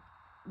know,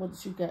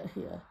 once you get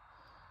here.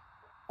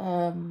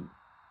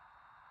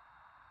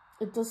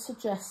 It does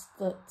suggest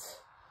that,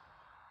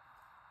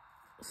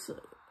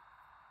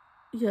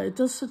 it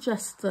does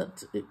suggest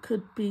that it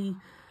could be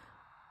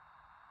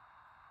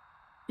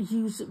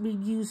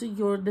using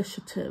your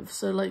initiative.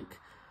 So like,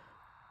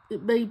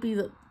 it may be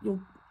that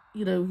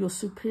your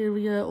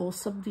superior or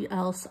somebody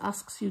else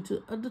asks you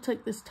to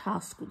undertake this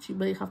task, which you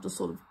may have to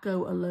sort of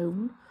go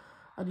alone,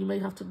 and you may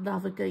have to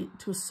navigate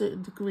to a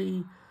certain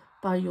degree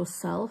by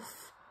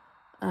yourself.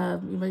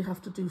 You may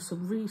have to do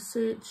some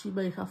research, you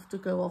may have to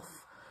go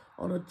off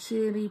on a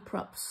journey,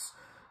 perhaps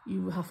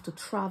you have to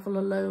travel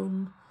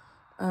alone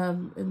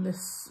in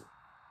this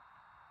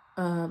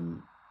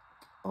on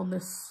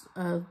this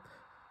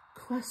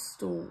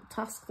quest or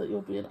task that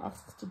you're being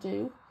asked to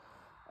do.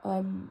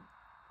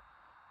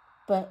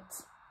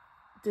 But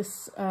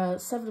this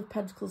Seven of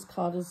Pentacles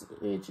card is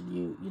urging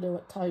you, you know,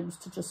 at times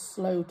to just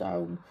slow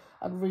down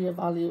and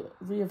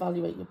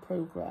reevaluate your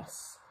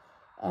progress.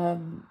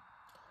 And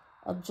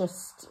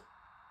just,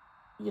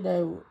 you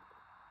know,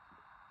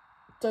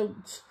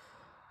 don't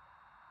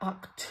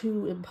act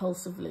too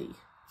impulsively.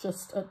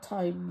 Just at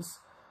times,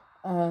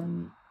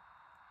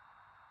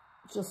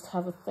 just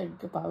have a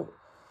think about,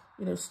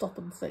 you know, stop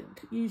and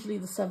think. Usually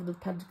the Seven of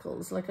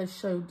Pentacles, like I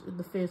showed in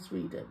the first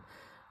reading,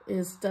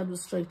 is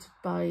demonstrated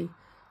by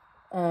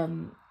a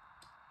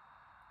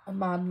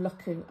man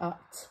looking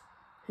at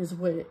his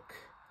work,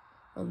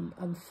 and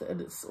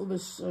it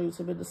almost shows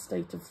him in a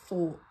state of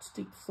thought,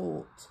 deep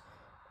thought,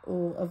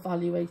 or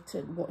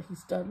evaluating what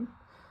he's done.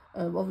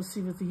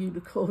 Obviously with the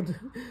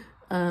unicorn,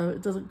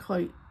 it doesn't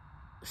quite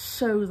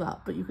show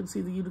that, but you can see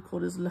the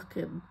unicorn is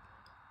looking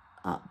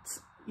at,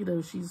 you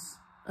know, she's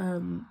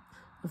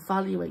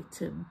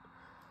evaluating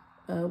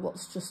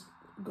what's just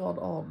gone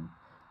on.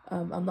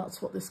 And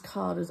that's what this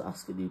card is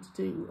asking you to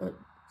do at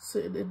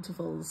certain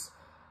intervals.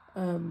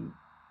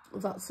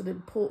 That's an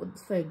important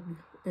thing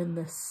in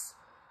this,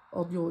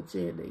 on your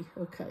journey,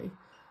 okay,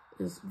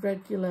 is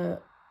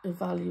regular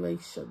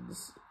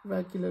evaluations,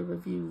 regular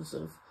reviews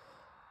of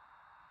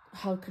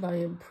how can I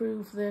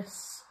improve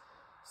this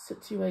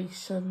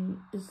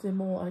situation, is there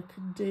more I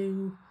can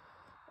do,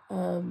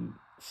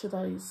 should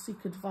I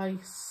seek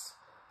advice,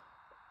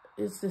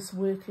 is this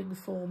working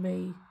for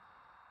me?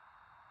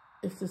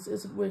 If this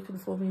isn't working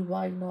for me,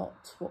 why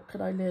not? What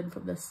can I learn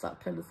from this? That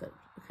kind of thing,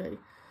 okay?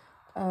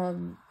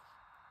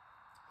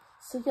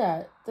 So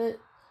yeah, the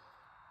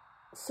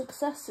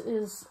success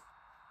is,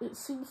 it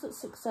seems that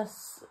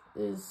success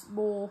is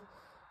more,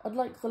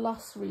 unlike the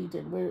last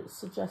reading where it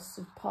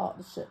suggested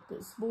partnership,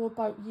 it's more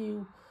about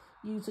you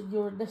using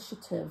your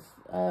initiative,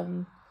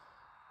 and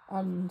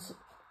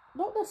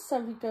not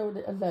necessarily going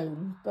it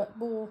alone, but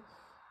more,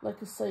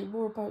 like I say,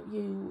 more about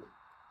you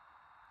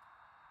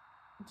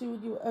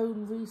doing your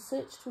own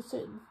research to a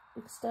certain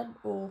extent,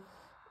 or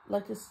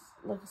like I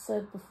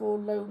said before,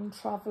 lone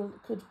travel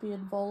could be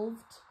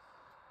involved.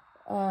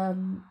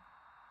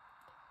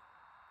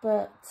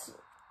 But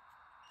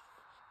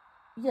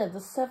yeah, the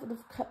Seven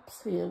of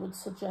Cups here would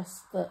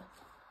suggest that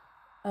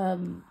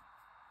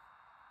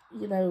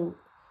you know,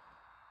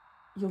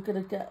 you're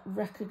going to get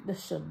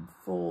recognition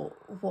for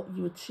what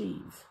you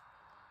achieve,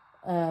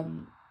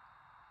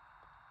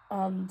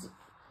 and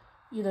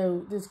you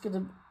know, it's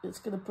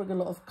gonna bring a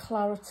lot of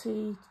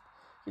clarity.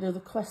 You know,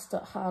 the quest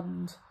at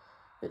hand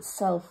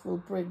itself will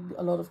bring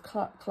a lot of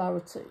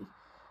clarity,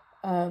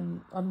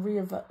 and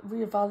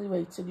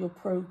reevaluating your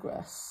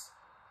progress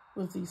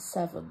with these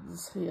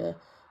sevens here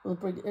will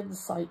bring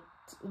insight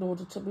in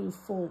order to move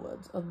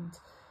forward, and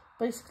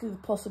basically the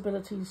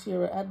possibilities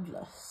here are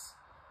endless.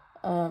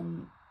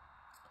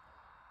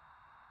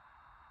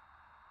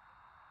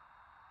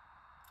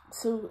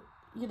 So,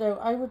 you know,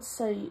 I would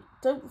say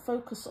don't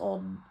focus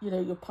on, you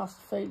know, your past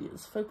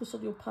failures. Focus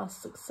on your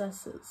past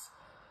successes.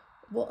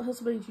 What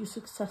has made you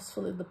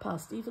successful in the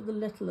past, even the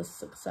littlest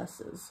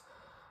successes,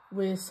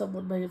 where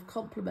someone may have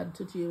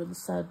complimented you and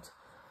said,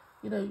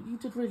 you know, you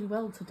did really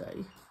well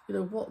today. You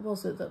know, what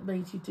was it that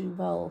made you do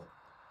well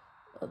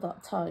at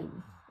that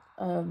time?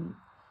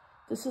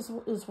 This is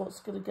what's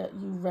going to get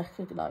you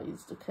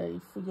recognised, okay,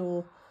 for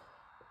your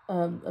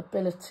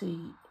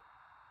ability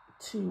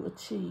to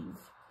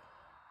achieve.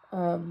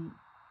 And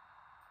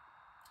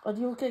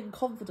you'll gain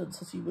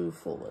confidence as you move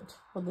forward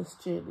on this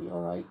journey,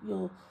 all right?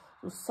 Your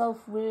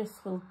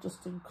self-worth will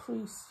just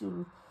increase.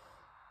 You'll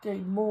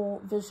gain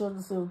more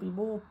visions. There will be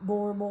more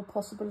and more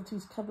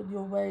possibilities coming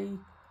your way.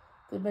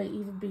 There may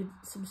even be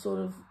some sort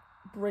of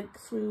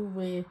breakthrough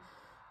where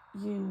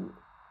you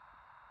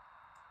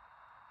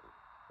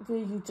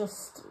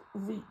just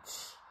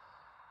reach,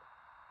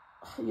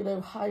 you know,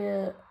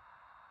 higher,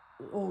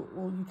 or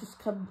you just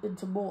come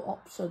into more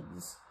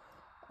options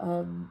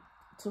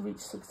to reach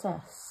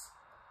success.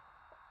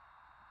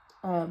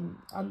 And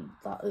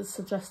that is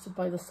suggested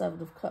by the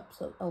Seven of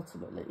Cups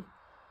ultimately.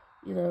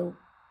 You know,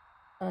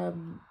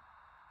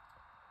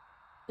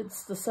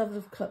 it's the Seven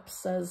of Cups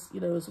says, you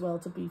know, as well,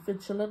 to be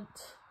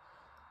vigilant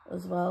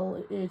as well.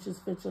 It urges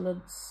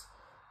vigilance,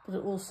 but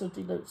it also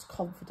denotes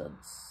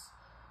confidence.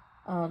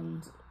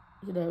 And,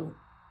 you know,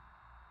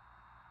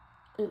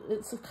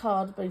 it's a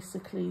card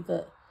basically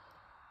that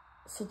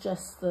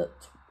suggests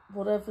that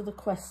whatever the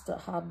quest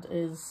at hand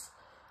is,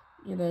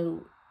 you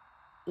know,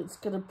 it's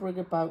going to bring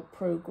about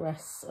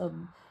progress,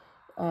 and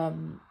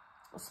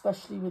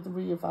especially with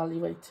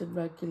reevaluating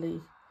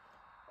regularly.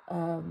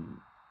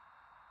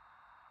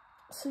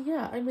 So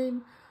yeah, I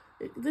mean,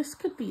 this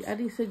could be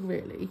anything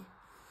really.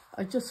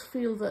 I just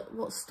feel that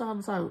what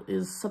stands out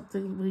is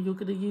something where you're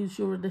going to use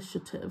your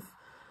initiative,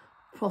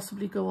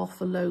 possibly go off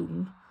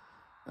alone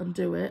and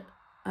do it.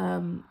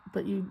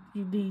 But you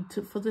need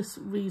to, for this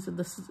reason,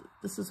 this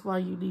is why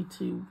you need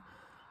to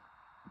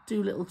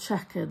do little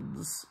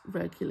check-ins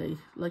regularly,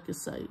 like I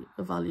say,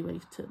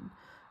 evaluating.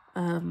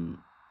 And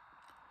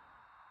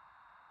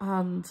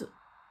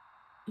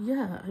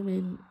yeah, I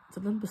mean, the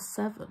number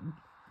 7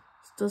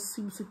 does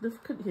seem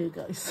significant here,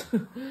 guys.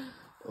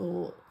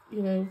 Or,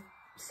 you know,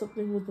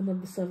 something with the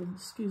number 7.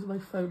 Excuse my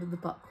phone in the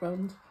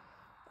background.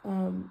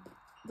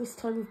 This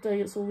time of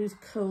day it's always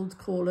cold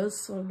callers,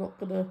 so I'm not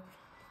going to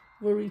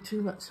worry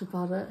too much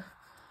about it.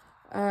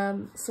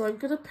 So I'm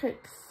going to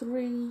pick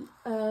 3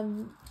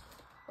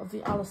 of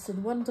the Alice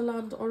in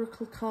Wonderland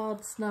Oracle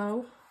cards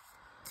now,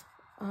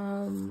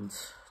 and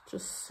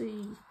just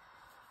see,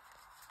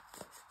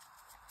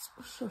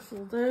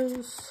 shuffle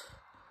those.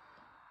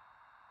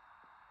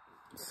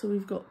 So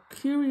we've got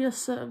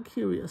Curiouser and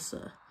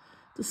Curiouser.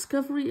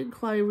 Discovery,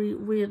 Inquiry,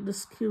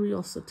 Weirdness,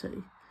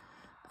 Curiosity.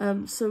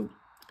 So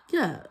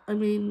yeah, I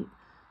mean,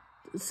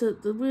 so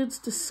the words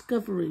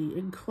discovery,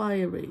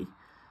 inquiry,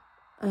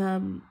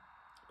 they're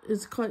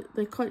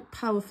quite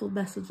powerful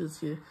messages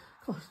here.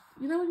 Gosh,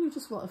 you know when you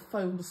just want a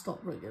phone to stop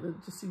ringing and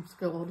it just seems to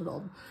go on and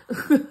on.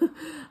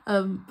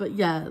 But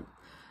yeah,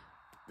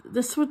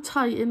 this would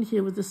tie in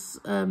here with this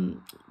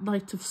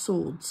Knight of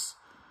Swords,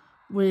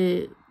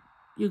 where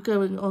you're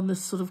going on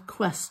this sort of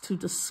quest to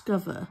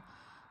discover,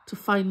 to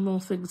find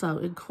more things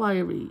out.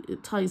 Inquiry,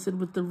 it ties in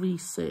with the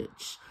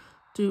research.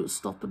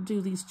 Stop and do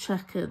these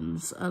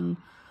check-ins, and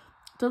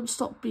don't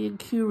stop being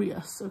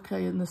curious,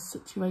 okay, in this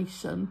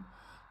situation.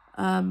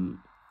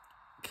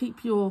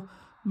 Keep your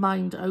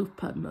mind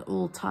open at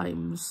all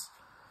times.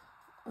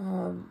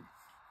 Oh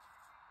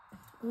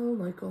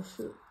my gosh,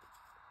 does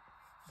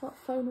that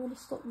phone want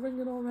to stop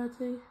ringing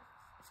already?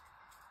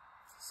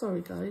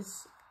 Sorry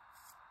guys,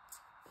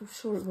 I'm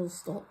sure it will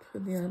stop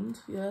in the end,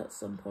 yeah, at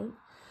some point.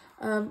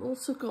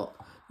 Also got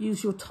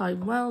use your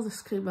time well.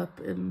 This came up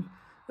in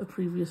a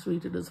previous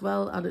reading as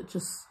well, and it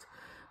just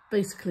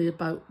basically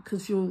about,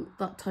 because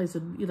that ties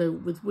in, you know,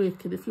 with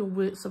working. If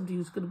you're somebody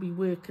who's going to be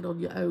working on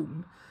your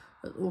own,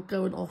 or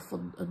going off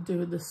and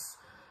doing this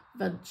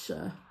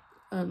venture,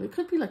 it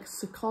could be like a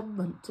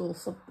secondment or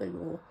something,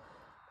 or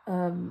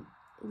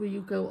where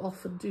you go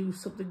off and do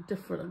something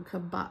different and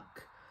come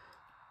back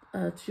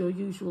to your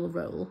usual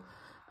role.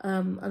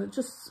 And it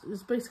just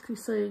is basically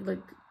saying,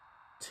 like,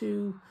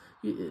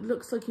 it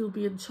looks like you'll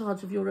be in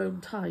charge of your own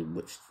time,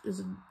 which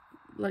isn't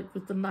like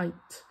with the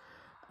Knight.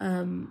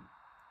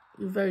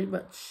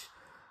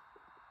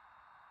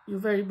 You're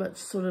very much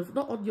sort of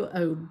not on your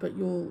own, but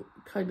you're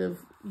kind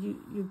of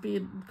you're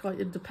being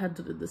quite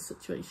independent in this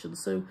situation.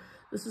 So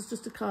this is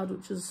just a card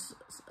which is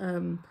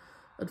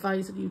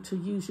advising you to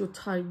use your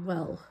time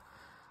well.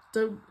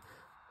 Don't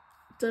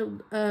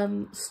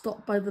don't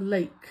stop by the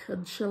lake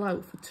and chill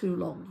out for too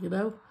long, you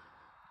know.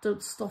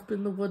 Don't stop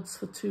in the woods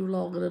for too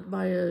long and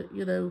admire,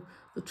 you know,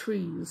 the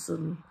trees.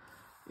 And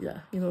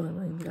yeah, you know what I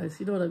mean, guys,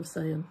 you know what I'm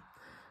saying.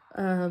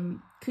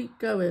 Keep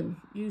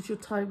going, use your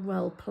time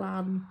well,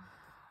 plan,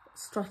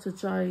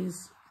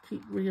 strategize,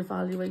 keep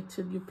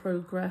reevaluating your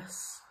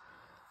progress.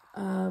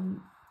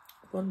 One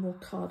more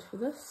card for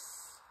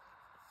this.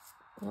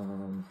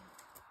 And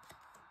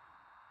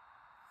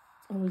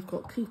we've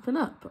got keeping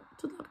up.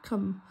 Did that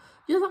come?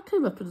 Yeah, that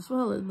came up as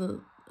well in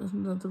the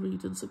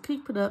reading. So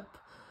keeping up,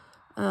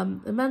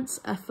 immense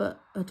effort,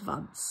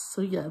 advance.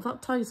 So yeah,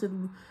 that ties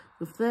in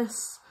with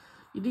this.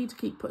 You need to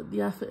keep putting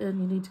the effort in.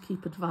 You need to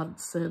keep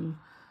advancing,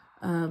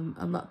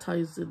 and that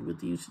ties in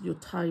with using your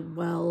time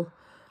well.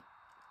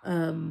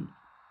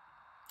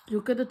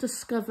 You're going to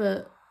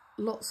discover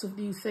lots of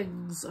new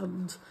things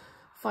and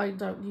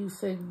find out new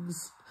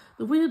things.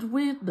 The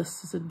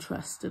weirdness is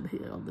interesting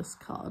here on this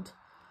card.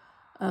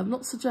 I'm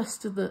not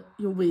suggesting that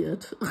you're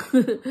weird,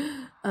 but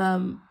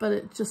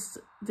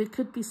there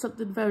could be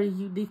something very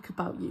unique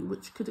about you,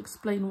 which could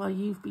explain why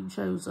you've been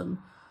chosen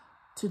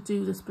to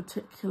do this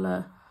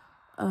particular.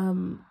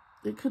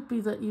 It could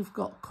be that you've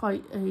got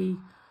quite a,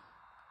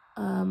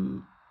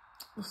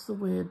 what's the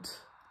word?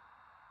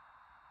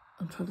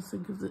 I'm trying to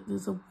think of it.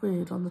 There's a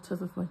word on the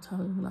tip of my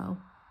tongue now.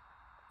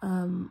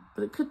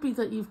 But it could be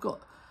that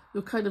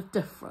you're kind of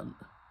different,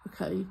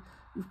 okay?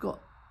 You've got,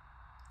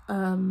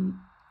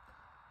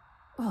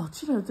 oh,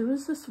 do you know, there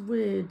is this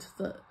word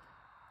that,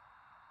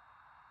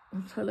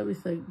 let me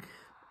think.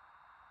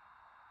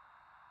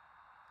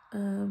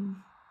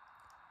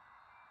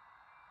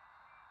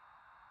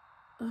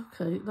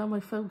 Okay, now my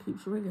phone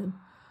keeps ringing.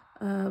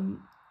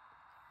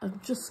 I'm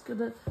just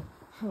gonna,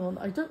 hang on,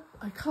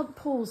 I can't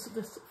pause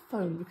this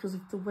phone because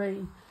of the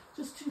way,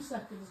 just 2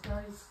 seconds,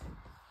 guys.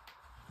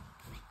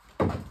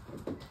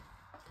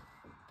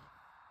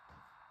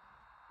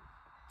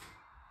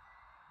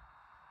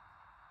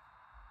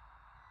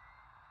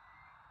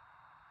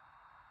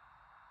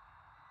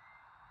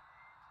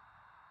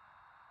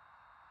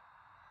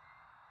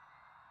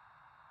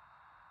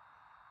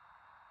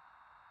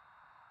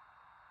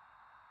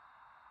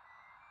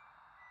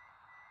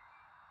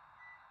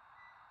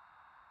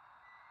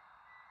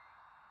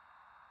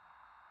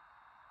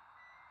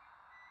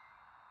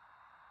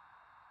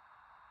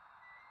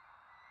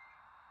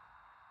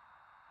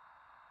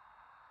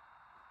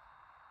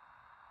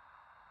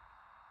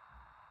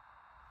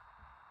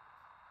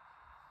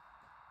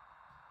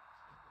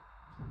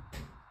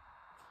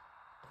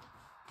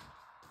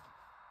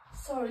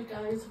 Sorry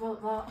guys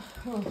about that.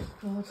 Oh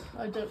god,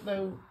 I don't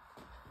know.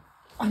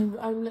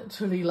 I'm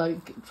literally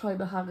like trying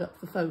to hang up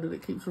the phone and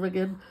it keeps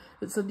ringing.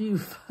 It's a new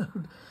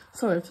phone.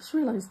 Sorry, I've just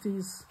realised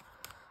these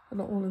are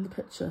not all in the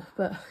picture.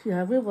 But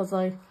yeah, where was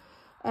I?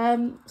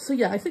 So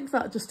yeah, I think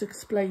that just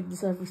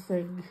explains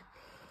everything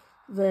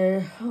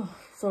there. Oh,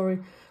 sorry.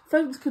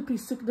 Phones could be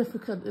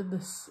significant in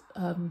this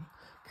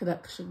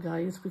connection,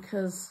 guys,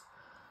 because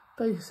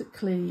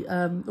basically,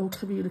 or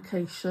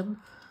communication,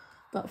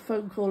 that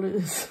phone call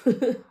is,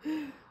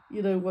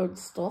 you know, won't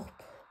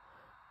stop.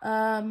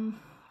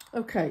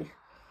 Okay,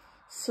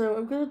 so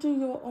I'm going to do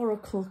your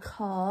oracle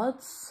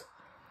cards,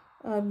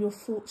 your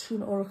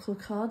fortune oracle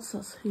cards,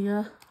 that's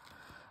here.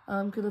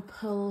 I'm going to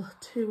pull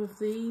 2 of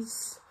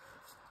these,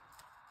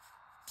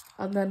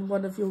 and then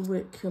one of your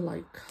work your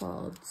light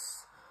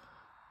cards.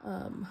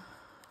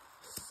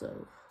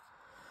 So,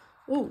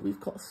 oh,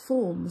 we've got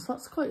thorns.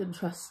 That's quite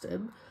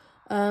interesting,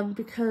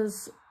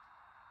 because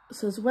it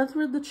says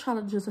weathering the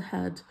challenges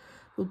ahead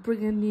will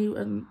bring a new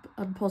and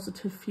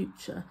positive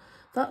future.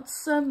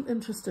 That's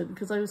interesting,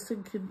 because I was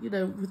thinking, you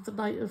know, with the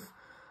Knight of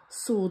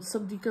Swords,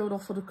 somebody going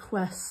off on a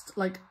quest,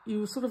 like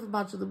you sort of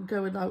imagine them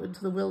going out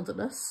into the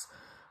wilderness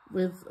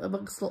with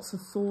amongst lots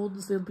of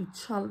thorns. There'll be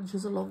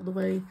challenges along the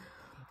way.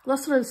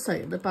 That's what I was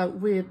saying about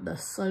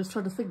weirdness. I was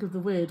trying to think of the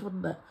word,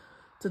 wasn't it,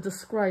 to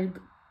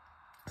describe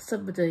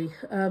somebody.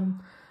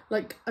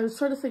 Like I was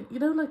trying to think, you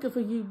know, like of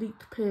a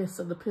unique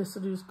person, the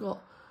person who's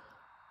got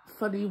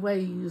funny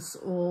ways,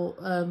 or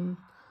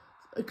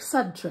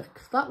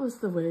eccentric. That was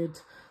the word.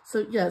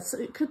 So yes,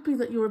 it could be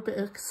that you're a bit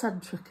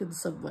eccentric in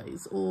some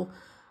ways, or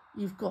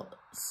you've got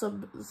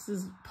some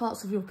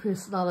parts of your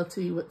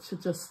personality which are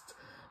just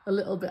a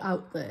little bit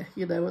out there,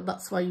 you know, and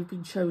that's why you've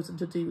been chosen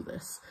to do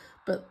this.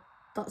 But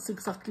that's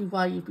exactly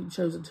why you've been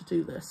chosen to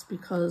do this,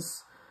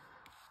 because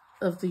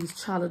of these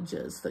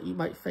challenges that you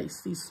might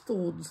face, these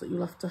thorns that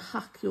you'll have to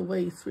hack your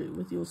way through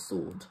with your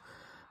sword.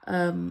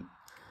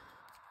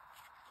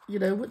 You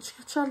know, which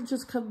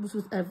challenges comes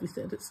with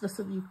everything. It's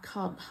nothing you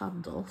can't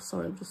handle.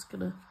 Sorry, I'm just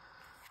going to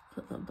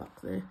put that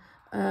back there.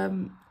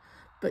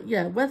 But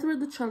yeah, weathering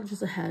the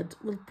challenges ahead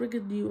will bring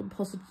in a new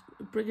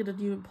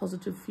and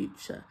positive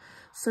future.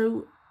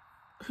 So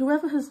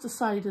whoever has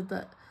decided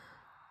that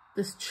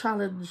this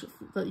challenge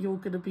that you're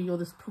going to be, or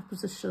this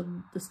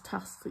proposition, this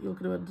task that you're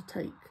going to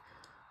undertake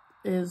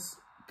is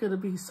going to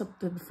be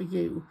something for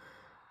you,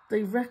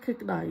 they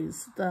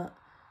recognise that,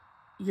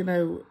 you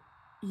know,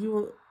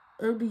 you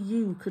only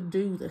you can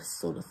do this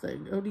sort of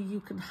thing. Only you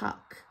can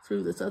hack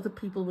through this. Other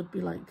people would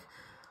be like,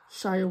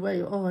 shy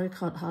away. Oh, I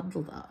can't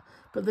handle that.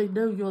 But they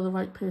know you're the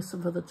right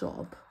person for the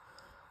job.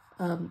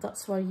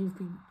 That's why you've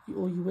been,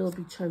 or you will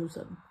be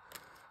chosen.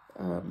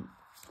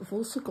 I've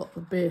also got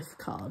the birth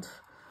card.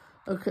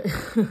 Okay.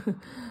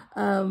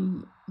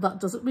 That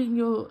doesn't mean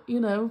you're, you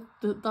know,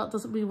 that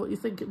doesn't mean what you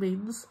think it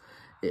means.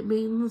 It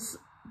means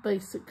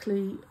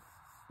basically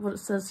what it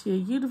says here,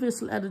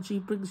 universal energy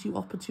brings you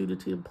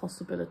opportunity and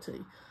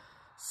possibility.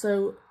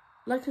 So,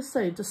 like I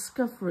say,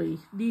 discovery,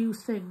 new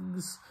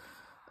things,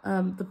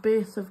 the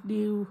birth of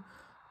new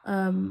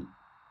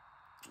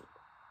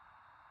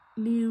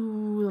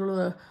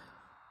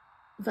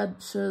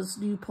ventures,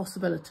 new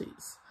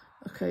possibilities.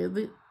 Okay,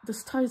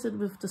 this ties in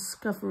with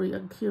discovery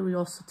and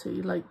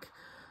curiosity, like,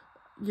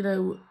 you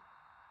know,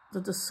 the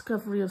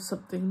discovery of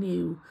something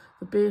new,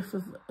 the birth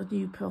of a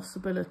new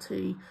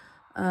possibility,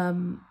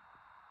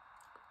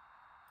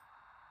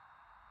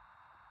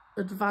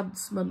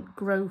 advancement,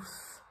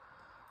 growth.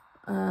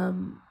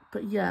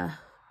 But yeah,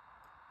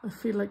 I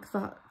feel like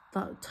that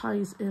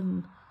ties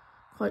in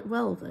quite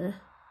well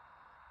there.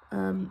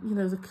 You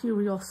know, the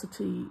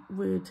curiosity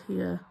word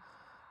here,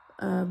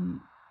 you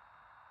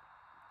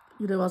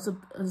know, as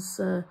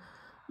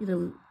you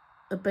know,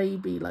 a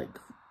baby like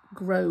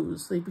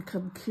grows, they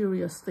become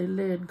curious, they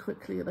learn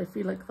quickly, and I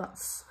feel like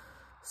that's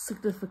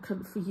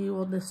significant for you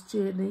on this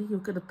journey. You're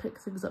going to pick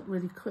things up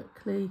really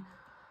quickly.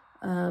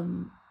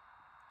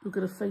 You're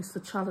going to face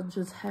the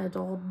challenges head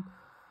on.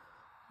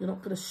 You're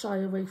not going to shy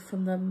away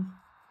from them,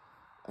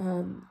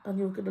 and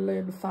you're going to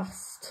learn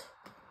fast,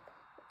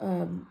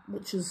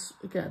 which is,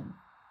 again,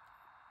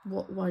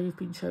 why you've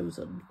been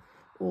chosen.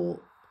 Or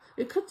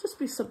it could just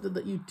be something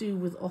that you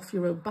do off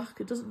your own back.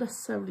 It doesn't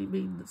necessarily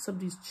mean that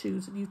somebody's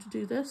choosing you to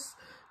do this.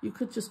 You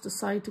could just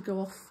decide to go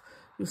off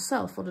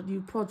yourself on a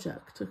new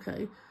project,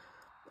 okay?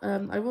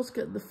 I was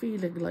getting the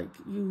feeling like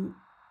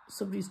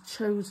somebody's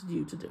chosen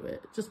you to do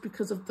it just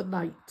because of the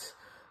knight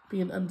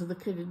being under the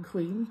king and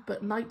queen.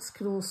 But knights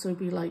can also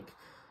be like,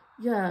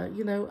 yeah,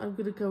 you know, I'm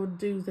going to go and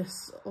do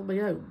this on my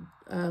own.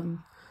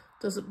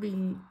 Doesn't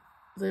mean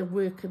they're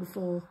working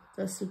for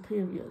their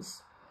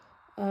superiors.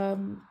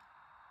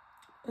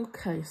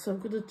 Okay, so I'm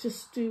going to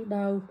just do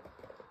now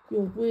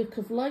your Work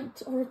of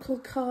Light Oracle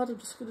card. I'm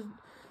just going to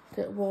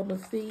get one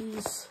of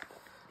these,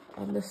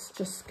 and this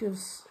just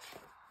gives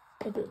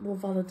a bit more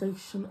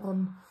validation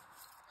on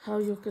how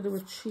you're going to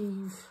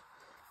achieve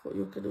what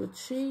you're going to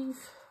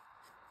achieve.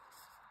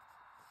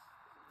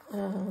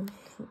 I'll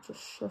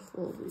just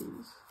shuffle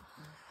these.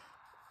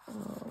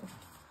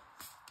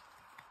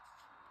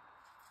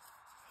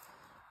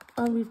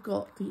 And we've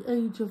got the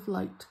Age of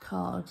Light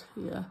card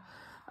here.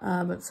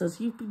 It says,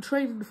 you've been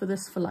training for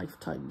this for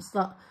lifetimes.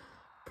 That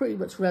pretty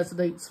much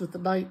resonates with the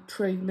knight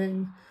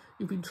training.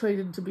 You've been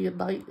training to be a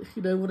knight,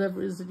 you know,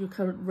 whatever it is in your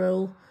current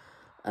role.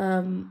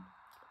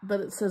 But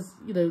it says,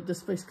 you know,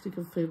 this basically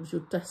confirms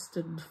you're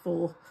destined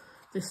for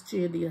this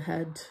journey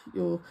ahead.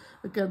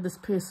 Again, this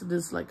person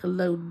is like a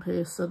lone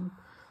person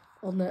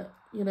on it,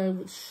 you know,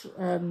 which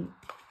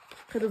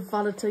kind of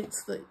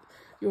validates that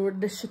your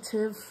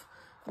initiative,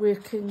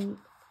 working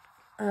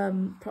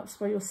perhaps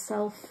by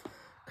yourself,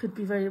 could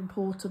be very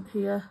important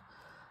here.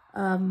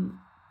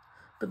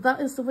 But that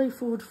is the way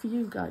forward for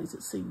you guys,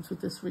 it seems, with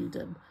this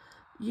reading.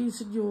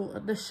 Using your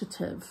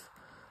initiative,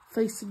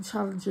 facing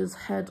challenges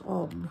head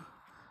on.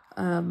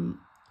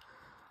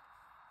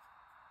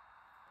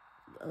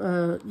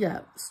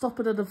 Yeah,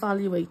 stopping and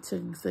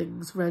evaluating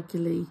things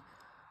regularly.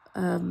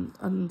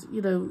 And,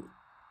 you know,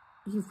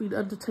 you've been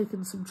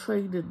undertaking some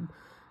training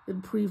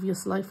in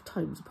previous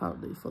lifetimes,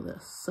 apparently, for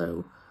this.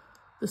 So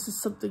this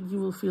is something you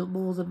will feel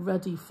more than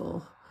ready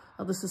for.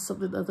 And this is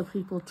something other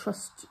people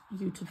trust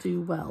you to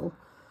do well,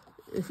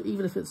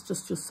 even if it's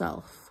just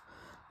yourself.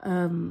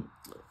 And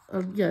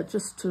yeah,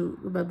 just to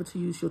remember to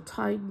use your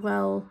time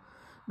well,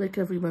 make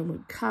every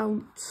moment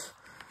count.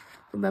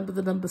 Remember,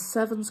 the number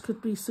 7s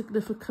could be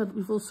significant.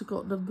 We've also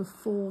got number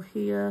 4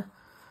 here,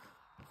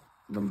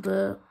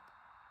 number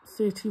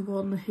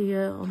 31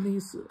 here on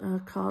these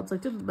cards. I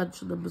didn't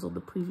mention numbers on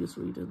the previous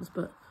readings,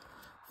 but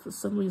for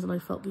some reason I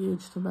felt the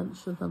urge to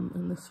mention them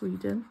in this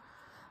reading.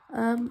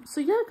 So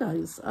yeah,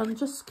 guys, and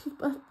just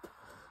keep up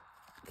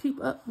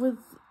with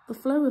the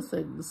flow of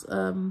things.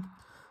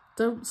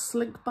 Don't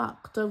slink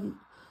back. Don't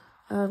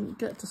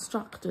get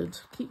distracted.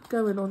 Keep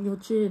going on your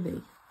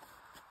journey.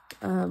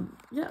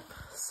 Yep,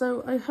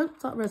 so I hope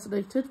that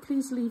resonated.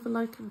 Please leave a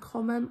like and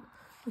comment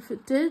if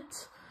it did,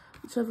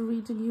 whichever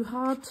reading you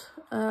had.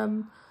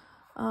 And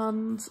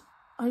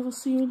I will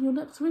see you in your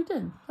next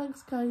reading.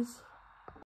 Thanks, guys.